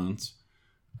 Red balloons.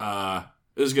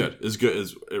 It was good. It was good.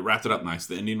 It wrapped it up nice.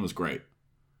 The ending was great.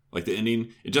 Like the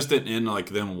ending, it just didn't end like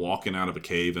them walking out of a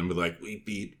cave and be like, we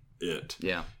beat it.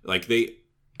 Yeah. Like they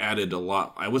added a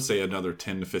lot. I would say another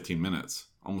 10 to 15 minutes,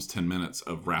 almost 10 minutes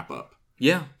of wrap up.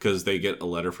 Yeah. Because they get a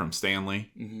letter from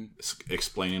Stanley Mm-hmm.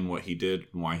 explaining what he did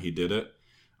and why he did it.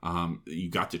 You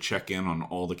got to check in on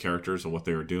all the characters of what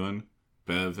they were doing.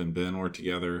 Bev and Ben were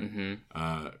together.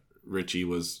 Mm-hmm. Richie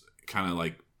was kind of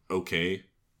like okay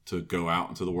to go out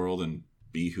into the world and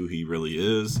be who he really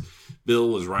is. Bill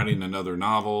was writing another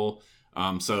novel.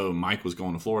 So Mike was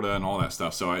going to Florida and all that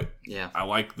stuff. So I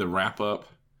like the wrap up.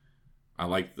 I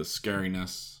like the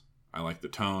scariness. I like the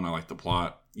tone. I like the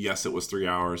plot. Yes, it was 3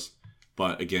 hours.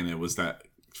 But again, it was that,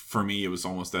 for me, it was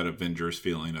almost that Avengers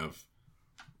feeling of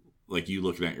like you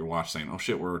looking at your watch saying, oh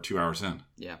shit, we're 2 hours in.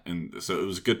 Yeah. And so it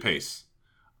was a good pace.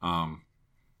 I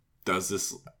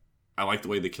like the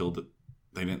way they killed it.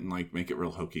 They didn't like make it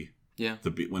real hokey. Yeah.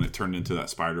 When it turned into that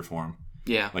spider form.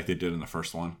 Yeah. Like they did in the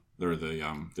first one. Or the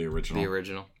original. The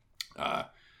original.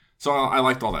 So I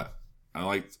liked all that. I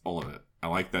liked all of it. I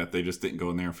like that they just didn't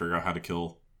go in there and figure out how to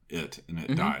kill it and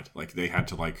it died. Like they had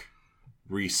to like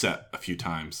reset a few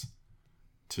times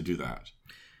to do that.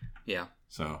 Yeah.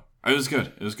 So it was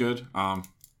good. It was good.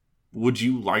 Would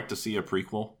you like to see a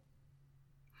prequel?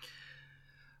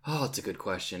 Oh, it's a good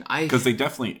question. Because they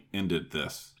definitely ended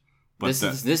this. But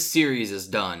this series is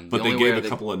done. But they gave a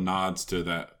couple of nods to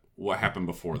that. What happened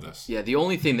before this? Yeah, the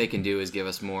only thing they can do is give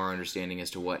us more understanding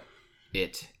as to what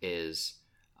it is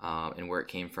and where it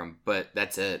came from. But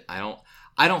that's it. I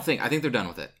think they're done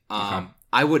with it. Okay.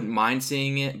 I wouldn't mind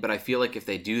seeing it, but I feel like if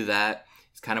they do that,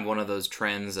 it's kind of one of those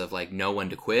trends of like know when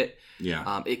to quit.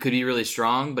 Yeah. It could be really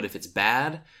strong, but if it's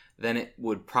bad, then it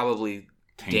would probably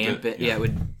dampen. Yeah,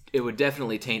 it would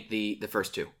definitely taint the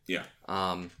first two. Yeah.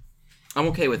 I'm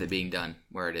okay with it being done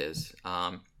where it is.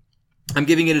 I'm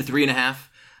giving it a 3.5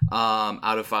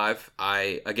 out of 5.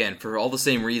 Again, for all the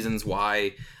same reasons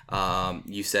why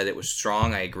you said it was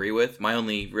strong, I agree with. My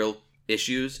only real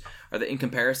issues are that in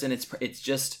comparison,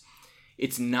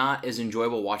 it's not as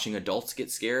enjoyable watching adults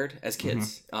get scared as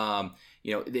kids.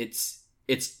 It's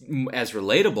as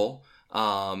relatable,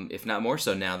 if not more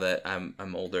so now that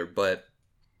I'm older. But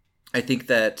I think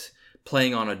that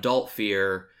playing on adult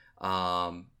fear.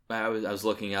 I was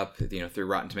looking up, through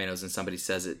Rotten Tomatoes, and somebody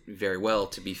says it very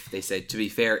well. They say, to be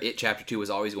fair, It Chapter 2 was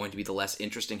always going to be the less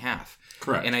interesting half.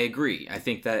 Correct. And I agree. I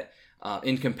think that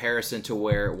in comparison to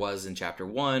where it was in Chapter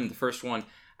 1, the first one,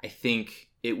 I think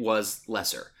it was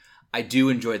lesser. I do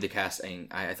enjoy the casting.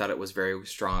 I thought it was very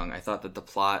strong. I thought that the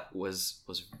plot was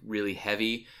really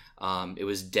heavy. It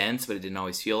was dense, but it didn't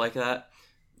always feel like that.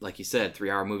 Like you said,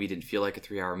 3-hour movie didn't feel like a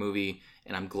 3-hour movie.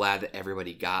 And I'm glad that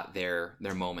everybody got their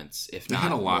moments. If they not,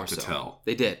 had a lot more to so. tell.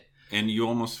 They did. And you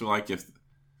almost feel like if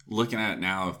looking at it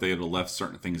now, if they had left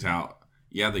certain things out,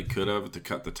 yeah, they could have to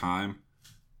cut the time.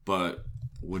 But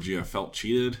would you have felt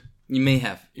cheated? You may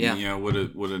have. Yeah. Would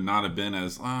it not have been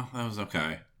as that was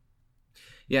okay?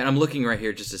 Yeah, and I'm looking right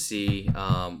here just to see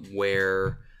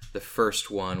where the first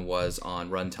one was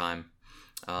on runtime.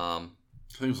 I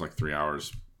think it was like 3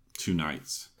 hours, 2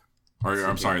 nights.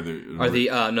 I'm sorry,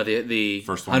 the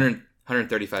first one,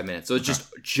 135 minutes. So it's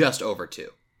just over 2.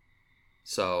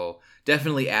 So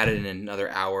definitely added in another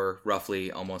hour,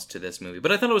 roughly, almost to this movie.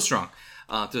 But I thought it was strong.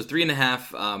 So it was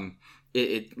 3.5.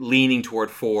 It leaning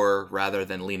toward 4 rather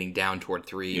than leaning down toward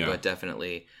 3. Yeah. But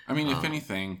definitely. I mean, if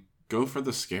anything, go for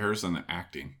the scares and the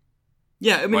acting.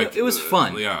 Yeah, I mean, it was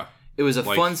fun. Yeah. It was a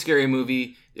fun, scary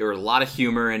movie. There were a lot of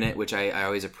humor in it, which I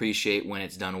always appreciate when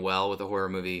it's done well with a horror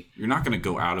movie. You're not going to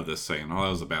go out of this saying, oh, that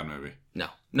was a bad movie. No.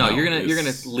 No, No, you're gonna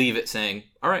it's- leave it saying,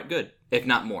 all right, good, if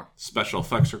not more. Special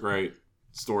effects are great.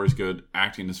 Story's good.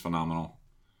 Acting is phenomenal.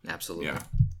 Absolutely. Yeah.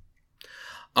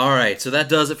 All right, so that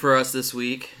does it for us this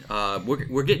week.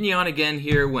 We're getting you on again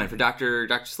here when for Dr.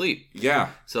 Sleep. Yeah.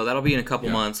 So that'll be in a couple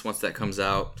Yeah. months once that comes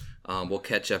out. We'll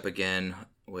catch up again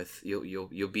with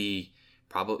you'll be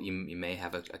probably you may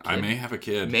have a kid. I may have a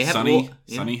kid. May have- Sunny, well,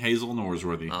 yeah. Sunny Hazel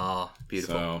Norsworthy. Oh,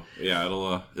 beautiful. So yeah,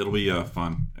 it'll be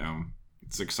fun.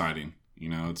 It's exciting. You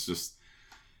know, it's just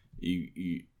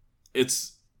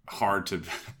it's hard to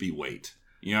be Wait.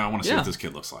 You know, I want to see what this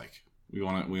kid looks like. We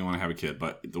want to have a kid,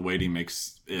 but the waiting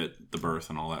makes the birth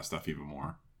and all that stuff even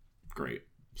more great.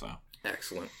 So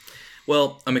Excellent.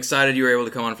 Well, I'm excited you were able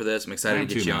to come on for this. I'm excited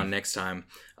to get you man. on next time.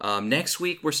 Next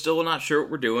week, we're still not sure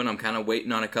what we're doing. I'm kind of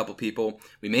waiting on a couple people.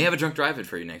 We may have a drunk drive-in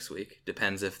for you next week.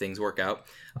 Depends if things work out.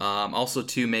 Also,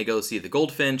 too, may go see the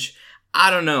Goldfinch. I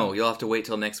don't know. You'll have to wait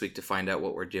till next week to find out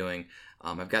what we're doing.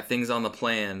 I've got things on the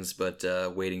plans, but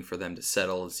waiting for them to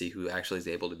settle and see who actually is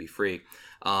able to be free.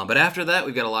 But after that,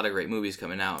 we've got a lot of great movies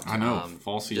coming out. I know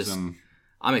fall season.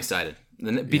 I'm excited.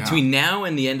 Between now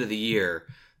and the end of the year,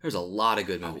 there's a lot of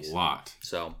good movies. A lot.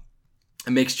 So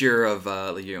a mixture of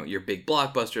your big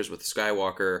blockbusters with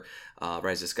Skywalker,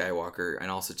 Rise of Skywalker, and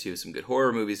also too some good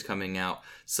horror movies coming out.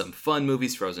 Some fun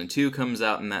movies. Frozen 2 comes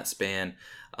out in that span.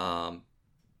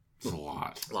 It's a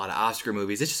lot. A lot of Oscar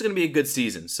movies. It's just going to be a good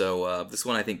season. So this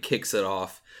one I think kicks it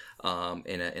off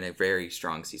in a very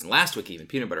strong season. Last week even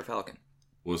Peanut Butter Falcon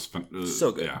Was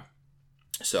so good. Yeah.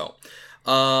 So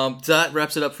that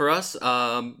wraps it up for us.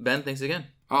 Ben, thanks again.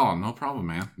 Oh, no problem,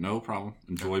 man. No problem.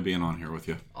 Enjoy being on here with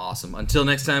you. Awesome. Until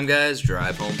next time, guys.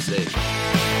 Drive home safe.